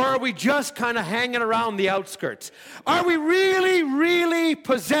in, or are we just kind of hanging around the outskirts? Are we really, really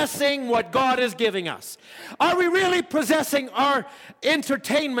possessing what God is giving us? Are we really possessing our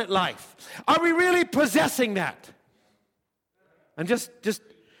entertainment life? Are we really possessing that? And just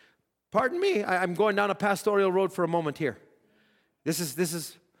pardon me, I'm going down a pastoral road for a moment here. This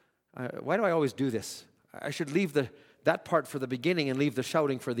is. Why do I always do this? I should leave that part for the beginning and leave the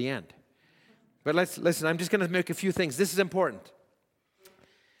shouting for the end. But listen, I'm just going to make a few things. This is important.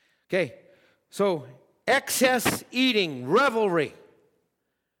 Okay, so excess eating, revelry,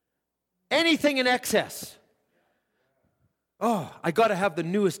 anything in excess. Oh, I got to have the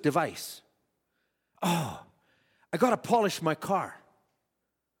newest device. Oh, I got to polish my car.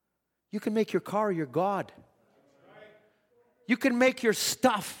 You can make your car your God. You can make your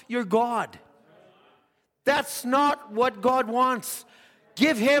stuff your God. That's not what God wants.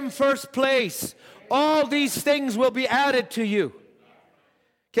 Give Him first place. All these things will be added to you.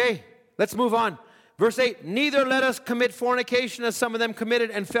 Okay, let's move on. Verse 8, neither let us commit fornication as some of them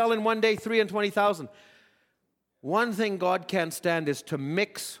committed and fell in one day 23,000. One thing God can't stand is to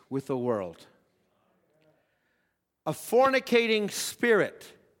mix with the world. a fornicating spirit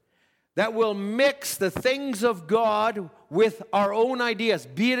that will mix the things of God with our own ideas,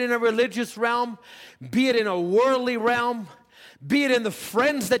 be it in a religious realm, be it in a worldly realm, be it in the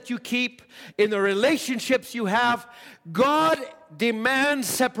friends that you keep, in the relationships you have. God demands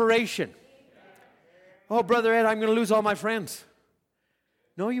separation. Oh, Brother Ed, I'm going to lose all my friends.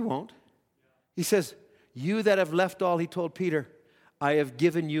 No, you won't. He says, you that have left all, he told Peter, I have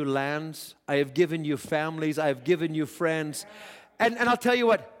given you lands, I have given you families, I have given you friends. And I'll tell you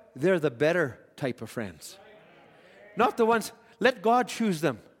what, they're the better type of friends. Not the ones, let God choose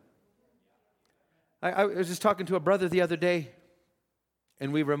them. I was just talking to a brother the other day,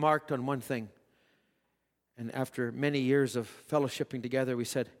 and we remarked on one thing. And after many years of fellowshipping together, we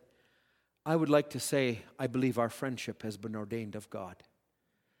said, I would like to say, I believe our friendship has been ordained of God.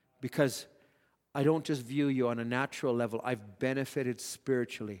 Because I don't just view you on a natural level, I've benefited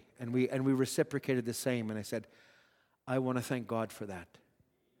spiritually. And we reciprocated the same. And I said, I want to thank God for that.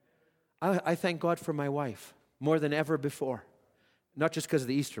 I thank God for my wife more than ever before. Not just because of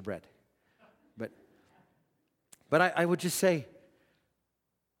the Easter bread. But I would just say,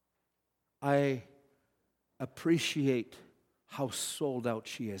 I appreciate how sold out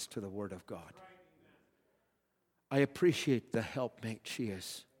she is to the Word of God. I appreciate the helpmate she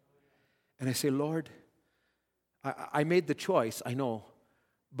is. And I say, Lord, I made the choice, I know,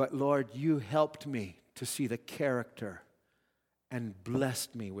 but Lord, you helped me to see the character and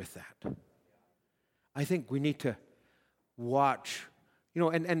blessed me with that. I think we need to watch,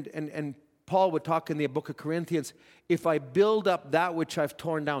 and Paul would talk in the book of Corinthians, if I build up that which I've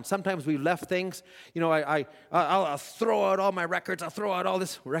torn down. Sometimes we left things, I'll throw out all my records, I'll throw out all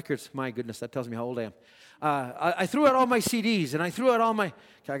this. Records, my goodness, that tells me how old I am. I threw out all my CDs, and I threw out all my,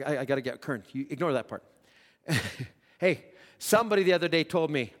 I got to get current. You ignore that part. Hey, somebody the other day told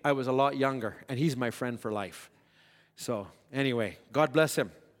me I was a lot younger, and he's my friend for life. So, anyway, God bless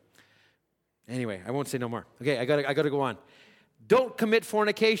him. Anyway, I won't say no more. Okay, I got to go on. Don't commit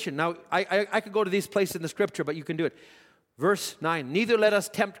fornication. Now, I could go to these places in the Scripture, but you can do it. Verse 9, neither let us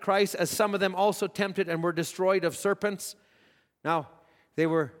tempt Christ, as some of them also tempted and were destroyed of serpents. Now, they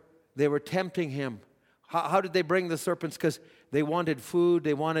were tempting him. How did they bring the serpents? Because they wanted food,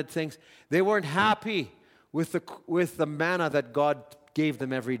 they wanted things. They weren't happy with the manna that God gave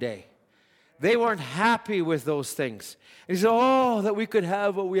them every day. They weren't happy with those things. And he said, oh, that we could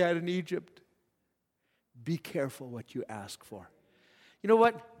have what we had in Egypt. Be careful what you ask for. You know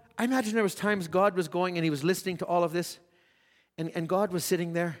what? I imagine there was times God was going and he was listening to all of this. And God was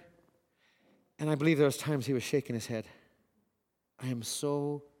sitting there. And I believe there was times he was shaking his head. I am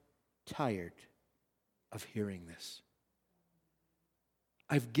so tired of hearing this.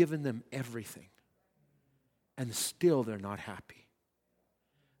 I've given them everything. And still they're not happy.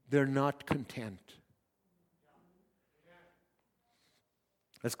 They're not content.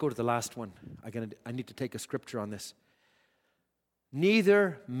 Let's go to the last one. I need to take a scripture on this.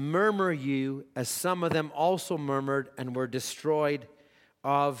 Neither murmur you, as some of them also murmured and were destroyed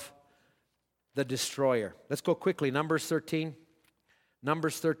of the destroyer. Let's go quickly. Numbers 13.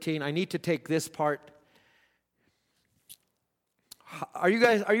 Numbers 13. I need to take this part. Are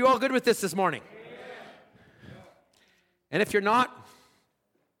you all good with this morning? And if you're not,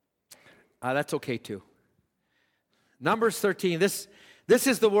 that's okay too. Numbers 13. This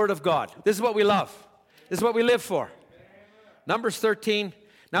is the Word of God. This is what we love. This is what we live for. Numbers 13.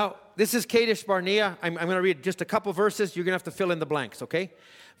 Now, this is Kadesh Barnea. I'm going to read just a couple verses. You're going to have to fill in the blanks, okay?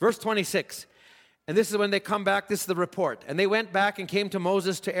 Verse 26. And this is when they come back. This is the report. And they went back and came to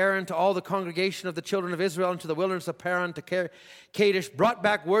Moses, to Aaron, to all the congregation of the children of Israel, and to the wilderness of Paran, to Kadesh, brought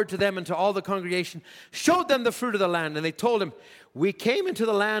back word to them and to all the congregation, showed them the fruit of the land. And they told him, we came into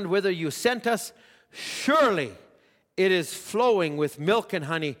the land whither you sent us. Surely it is flowing with milk and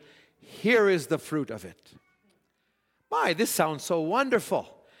honey. Here is the fruit of it. My, this sounds so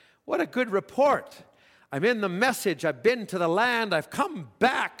wonderful. What a good report. I'm in the message. I've been to the land. I've come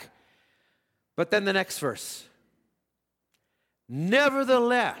back. But then the next verse.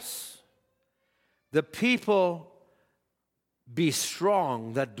 Nevertheless, the people be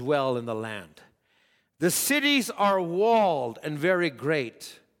strong that dwell in the land. The cities are walled and very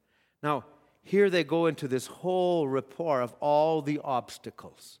great. Now, here they go into this whole rapport of all the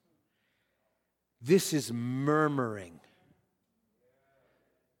obstacles. This is murmuring.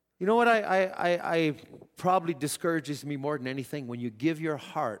 You know what I probably discourages me more than anything? When you give your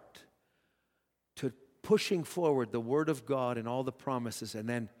heart to pushing forward the Word of God and all the promises and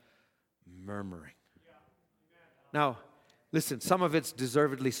then murmuring. Now, listen, some of it's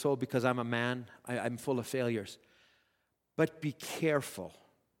deservedly so because I'm a man. I'm full of failures. But be careful.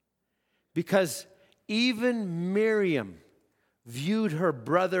 Because even Miriam viewed her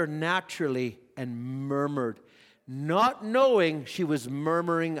brother naturally and murmured, not knowing she was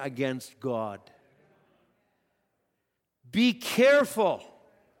murmuring against God. Be careful.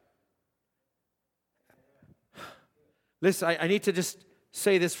 Listen, I need to just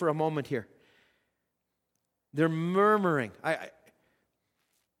say this for a moment here. They're murmuring. Let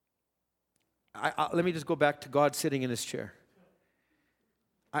me just go back to God sitting in his chair.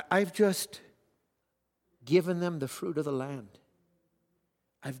 I've just given them the fruit of the land.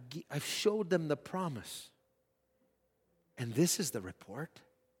 I've showed them the promise. And this is the report.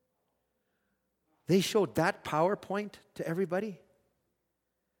 They showed that PowerPoint to everybody.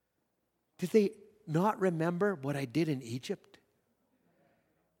 Did they not remember what I did in Egypt?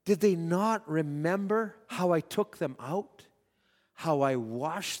 Did they not remember how I took them out? How I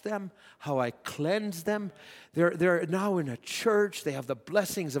washed them? How I cleansed them? They're now in a church. They have the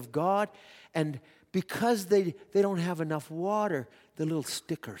blessings of God. And because they don't have enough water, the little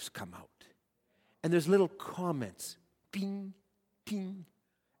stickers come out. And there's little comments. Ping, ping.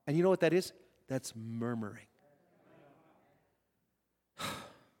 And you know what that is? That's murmuring.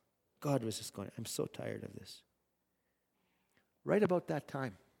 God was just going, I'm so tired of this. Right about that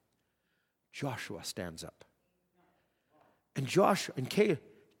time, Joshua stands up. And Joshua, and Caleb,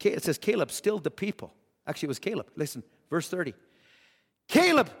 it says Caleb stilled the people. Actually, it was Caleb. Listen, verse 30.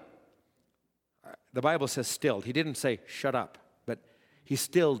 Caleb, the Bible says stilled. He didn't say shut up, but he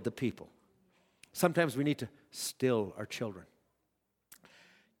stilled the people. Sometimes we need to still our children.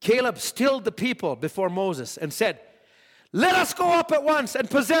 Caleb stilled the people before Moses and said, let us go up at once and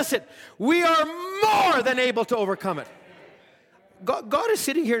possess it. We are more than able to overcome it. God is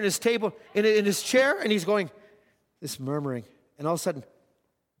sitting here in his table, in his chair, and he's going, this murmuring. And all of a sudden,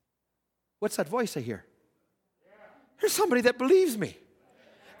 what's that voice I hear? There's somebody that believes me.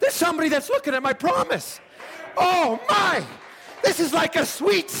 There's somebody that's looking at my promise. Oh my, this is like a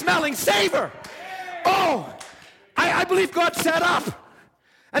sweet smelling savor. Oh, I believe God set up.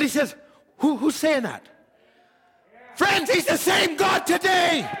 And he says, who's saying that? Friends, he's the same God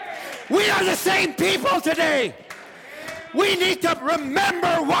today. We are the same people today. We need to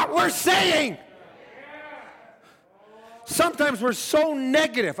remember what we're saying. Sometimes we're so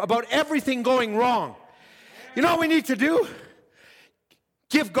negative about everything going wrong. You know what we need to do?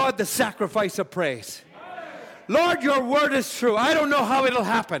 Give God the sacrifice of praise. Lord, your word is true. I don't know how it'll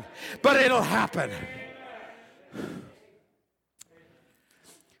happen, but it'll happen.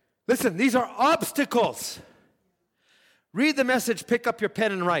 Listen, these are obstacles. Read the message, pick up your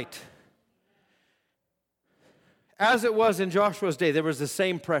pen and write. As it was in Joshua's day, there was the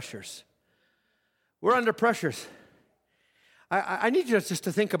same pressures. We're under pressures. I need you just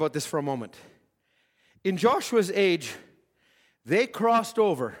to think about this for a moment. In Joshua's age, they crossed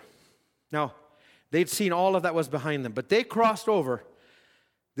over. Now, they'd seen all of that was behind them, but they crossed over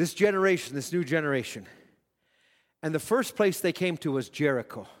this generation, this new generation. And the first place they came to was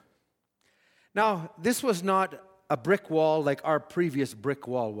Jericho. Now, this was not a brick wall like our previous brick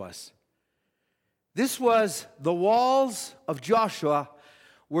wall was. This was the walls of Joshua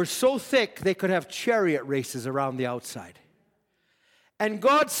were so thick they could have chariot races around the outside. And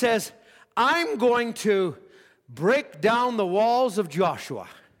God says, I'm going to break down the walls of Joshua.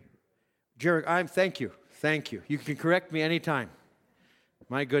 Thank you. You can correct me anytime.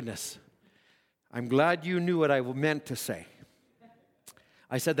 My goodness. I'm glad you knew what I meant to say.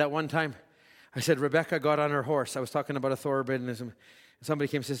 I said that one time. I said, Rebecca got on her horse. I was talking about a thoroughbred, and somebody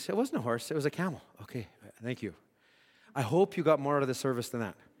came and says, it wasn't a horse, it was a camel. Okay, thank you. I hope you got more out of the service than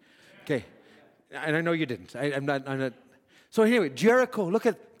that. Okay, and I know you didn't. I'm not. So anyway, Jericho, look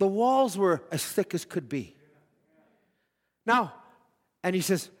at, the walls were as thick as could be. Now, and he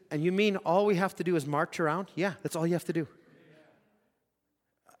says, and you mean all we have to do is march around? Yeah, that's all you have to do.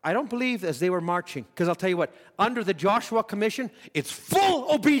 I don't believe as they were marching, because I'll tell you what, under the Joshua Commission, it's full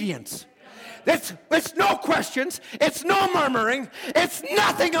obedience. It's no questions. It's no murmuring. It's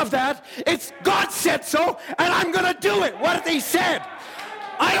nothing of that. It's God said so, and I'm going to do it. What he said.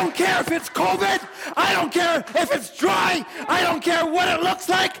 I don't care if it's COVID. I don't care if it's dry. I don't care what it looks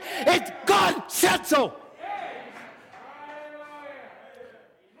like. It's God said so.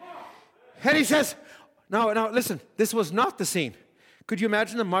 And he says, now listen, this was not the scene. Could you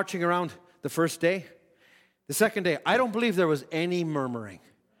imagine them marching around the first day? The second day, I don't believe there was any murmuring.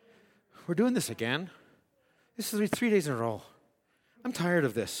 We're doing this again. This is 3 days in a row. I'm tired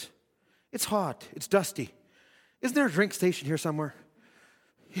of this. It's hot. It's dusty. Isn't there a drink station here somewhere?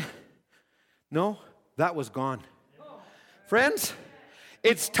 Yeah. No, that was gone. Friends,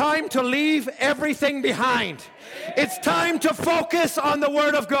 it's time to leave everything behind. It's time to focus on the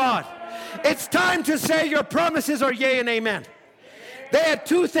Word of God. It's time to say your promises are yea and amen. They had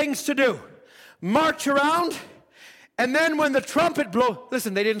two things to do. March around, and then when the trumpet blows,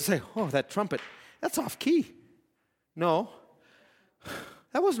 listen, they didn't say, oh, that trumpet, that's off key. No,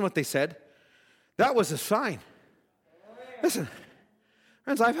 that wasn't what they said. That was a sign. Listen,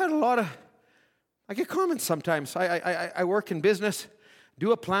 friends, I've had I get comments sometimes. I work in business,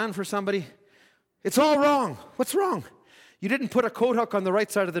 do a plan for somebody. It's all wrong. What's wrong? You didn't put a coat hook on the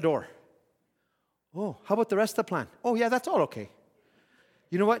right side of the door. Oh, how about the rest of the plan? Oh, yeah, that's all okay.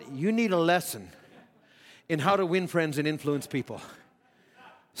 You know what? You need a lesson in how to win friends and influence people.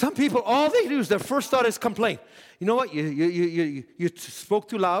 Some people, all they do is their first thought is complain. You know what? You spoke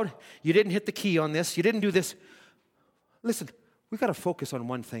too loud. You didn't hit the key on this. You didn't do this. Listen, we've got to focus on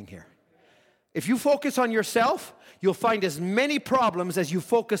one thing here. If you focus on yourself, you'll find as many problems as you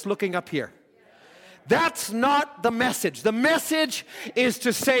focus looking up here. That's not the message. The message is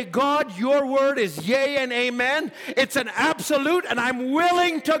to say, God, your word is yea and amen. It's an absolute, and I'm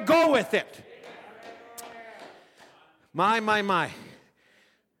willing to go with it. My.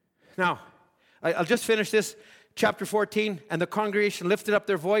 Now, I'll just finish this. Chapter 14, and the congregation lifted up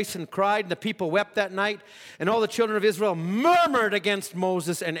their voice and cried, and the people wept that night, and all the children of Israel murmured against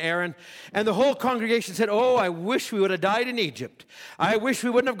Moses and Aaron, and the whole congregation said, oh, I wish we would have died in Egypt. I wish we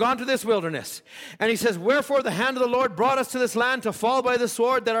wouldn't have gone to this wilderness. And he says, wherefore the hand of the Lord brought us to this land to fall by the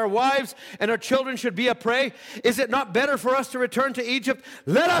sword, that our wives and our children should be a prey. Is it not better for us to return to Egypt?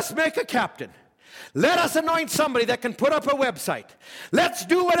 Let us make a captain. Let us anoint somebody that can put up a website. Let's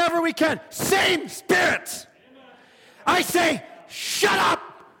do whatever we can. Same spirits. I say, shut up.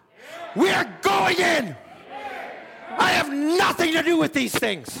 We are going in. I have nothing to do with these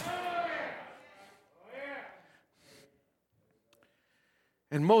things.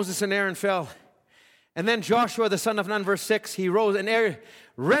 And Moses and Aaron fell. And then Joshua, the son of Nun, verse 6, he rose and Aaron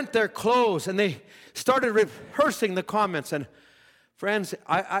rent their clothes, and they started rehearsing the comments. And friends,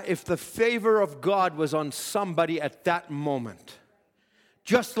 if the favor of God was on somebody at that moment,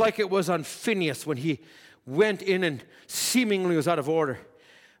 just like it was on Phinehas when he went in and seemingly was out of order.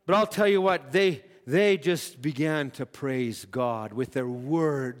 But I'll tell you what, they just began to praise God with their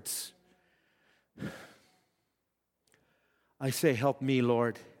words. I say, help me,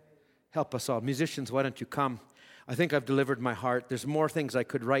 Lord. Help us all. Musicians, why don't you come? I think I've delivered my heart. There's more things I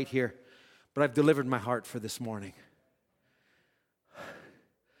could write here, but I've delivered my heart for this morning.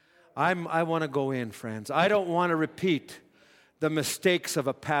 I want to go in, friends. I don't want to repeat the mistakes of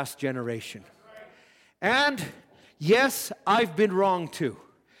a past generation. And yes, I've been wrong too.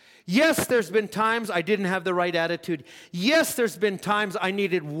 Yes, there's been times I didn't have the right attitude. Yes, there's been times I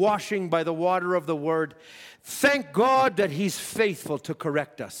needed washing by the water of the Word. Thank God that He's faithful to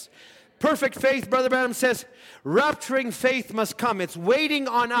correct us. Perfect faith, Brother Branham says, rapturing faith must come. It's waiting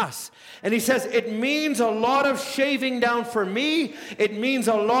on us. And he says, it means a lot of shaving down for me. It means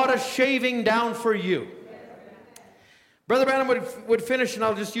a lot of shaving down for you. Brother Branham would finish, and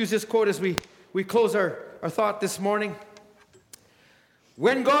I'll just use this quote as we close our thought this morning.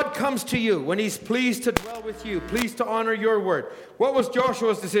 When God comes to you, when He's pleased to dwell with you, pleased to honor your word. What was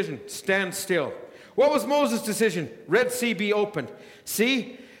Joshua's decision? Stand still. What was Moses' decision? Red Sea be opened.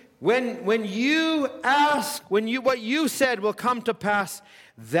 See, when you ask, what you said will come to pass,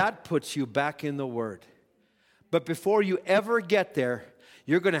 that puts you back in the Word. But before you ever get there,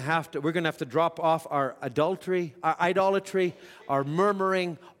 we're going to have to drop off our adultery, our idolatry, our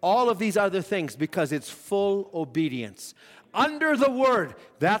murmuring, all of these other things, because it's full obedience. Under the Word,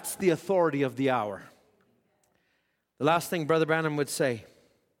 that's the authority of the hour. The last thing Brother Branham would say,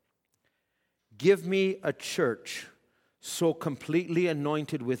 give me a church so completely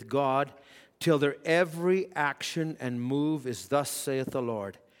anointed with God till their every action and move is thus saith the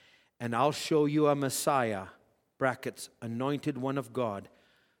Lord, and I'll show you a Messiah, brackets, anointed one of God,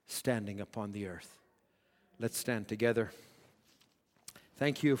 standing upon the earth. Let's stand together.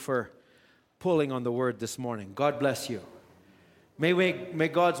 Thank you for pulling on the Word this morning. God bless you. May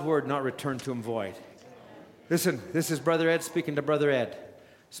God's Word not return to Him void. Listen, this is Brother Ed speaking to Brother Ed,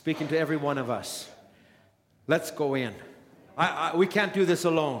 speaking to every one of us. Let's go in. We can't do this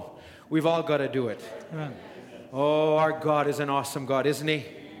alone. We've all got to do it. Amen. Oh, our God is an awesome God, isn't He?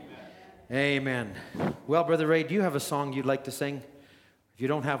 Amen. Well, Brother Ray, do you have a song you'd like to sing? If you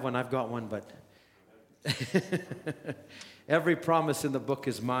don't have one, I've got one, but every promise in the book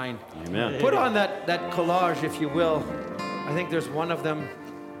is mine. Amen. Put on that collage, if you will. I think there's one of them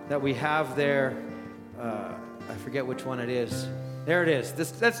that we have there. I forget which one it is. There it is.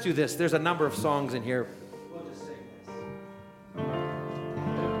 Let's do this. There's a number of songs in here. We'll just sing this.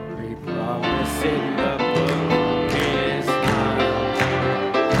 Every promise in the book is mine.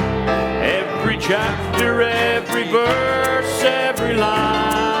 chapter, every verse, every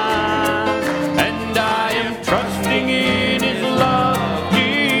line, and I am trusting in His love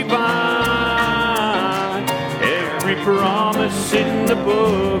divine. Every promise in the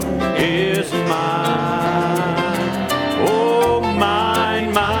book is mine. Oh,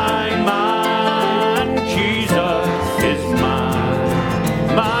 mine, mine, mine. Jesus is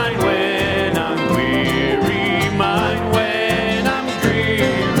mine. Mine when I'm weary, mine when I'm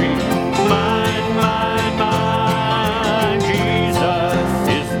dreary. Mine, mine, mine. Jesus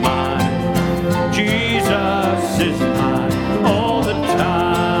is mine. Jesus is mine all the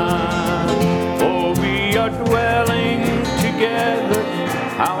time. Oh, we are dwelling together.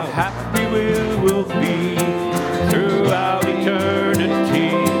 How happy we will be throughout eternity.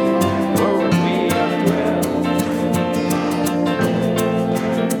 For we are dwelling.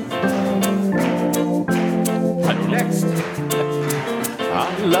 Next.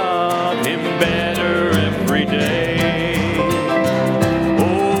 I love Him better every day.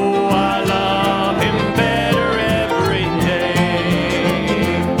 Oh, I love Him better every day.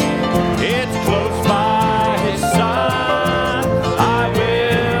 It's close by His side I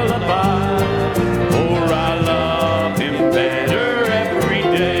will abide. For I love Him better every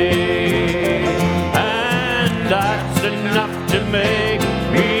day. And that's enough to make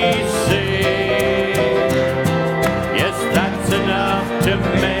me sing. Yes, that's enough to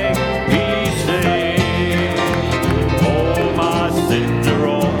make me sing. All my sins are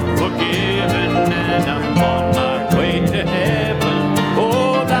all forgiven, and I'm on my way to heaven.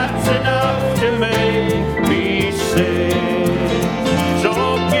 Oh, that's enough to make me sing. So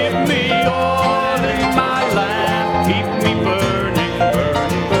give me oil in my lamp, keep me burning,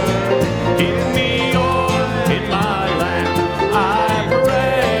 burning, burning. Give me oil in my lamp, I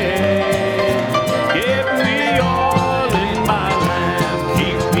pray. Give me oil in my lamp,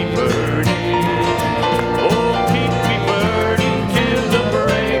 keep me burning. Oh, keep me burning till the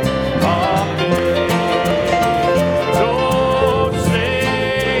break of day. So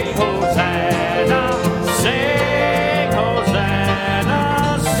sing Hosanna, sing Hosanna,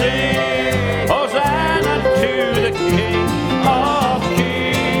 sing Hosanna to the King of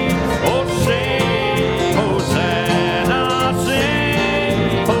Kings. Oh, sing Hosanna, sing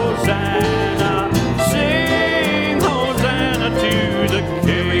Hosanna, sing Hosanna to the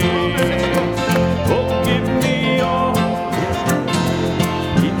King. Oh, give me all.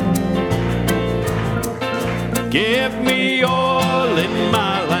 Give me oil in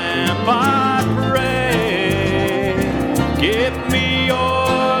my lamp, I pray. Give me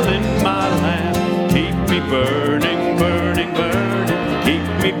oil in my lamp, keep me burning, burning, burning. Keep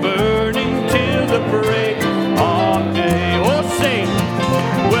me burning till the break of day. Oh, sing,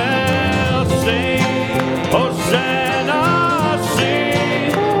 well, sing, Hosanna,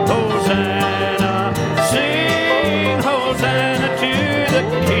 sing, Hosanna, sing, Hosanna to the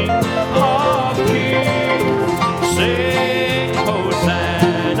King of Kings. Sing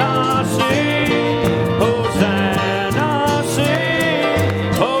Hosanna, sing Hosanna,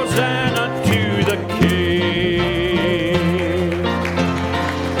 sing Hosanna to the King.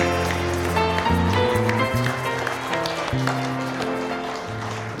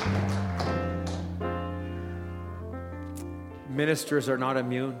 Ministers are not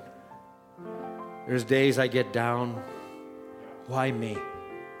immune. There's days I get down. Why me?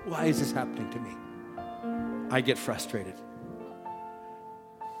 Why is this happening to me? I get frustrated.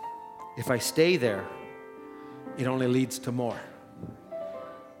 If I stay there, it only leads to more.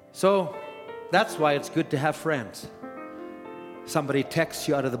 So that's why it's good to have friends. Somebody texts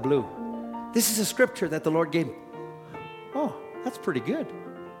you out of the blue. This is a scripture that the Lord gave me. Oh, that's pretty good.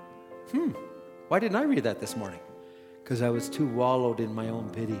 Why didn't I read that this morning? Because I was too wallowed in my own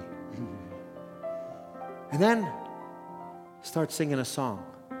pity. And then start singing a song,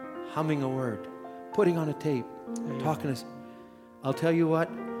 humming a word, putting on a tape, talking to. I'll tell you what,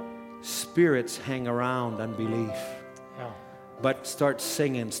 spirits hang around unbelief. But start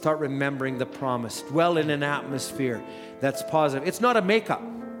singing, start remembering the promise, dwell in an atmosphere that's positive. It's not a makeup,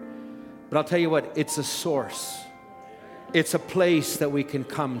 but I'll tell you what, it's a source. It's a place that we can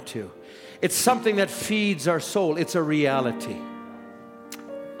come to. It's something that feeds our soul. It's a reality.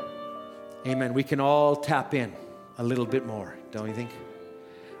 Amen. We can all tap in a little bit more, don't you think?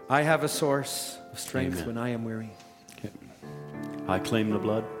 I have a source of strength. Amen. When I am weary. Okay. I claim the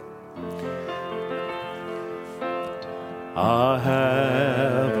blood. I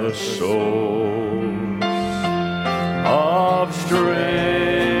have a source of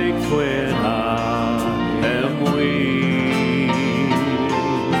strength when I am weak,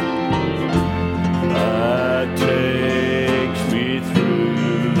 that takes me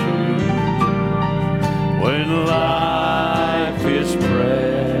through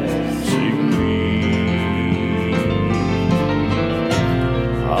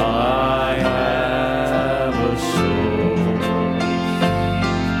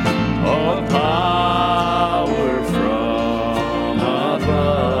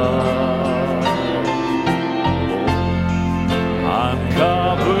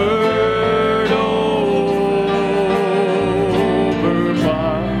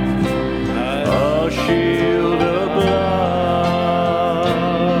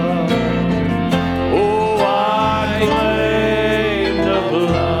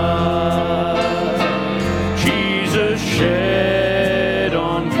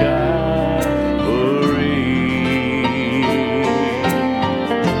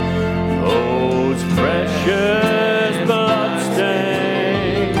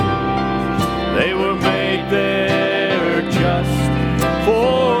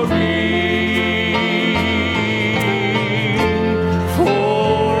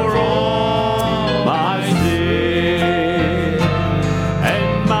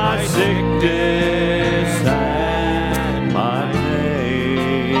perfect day.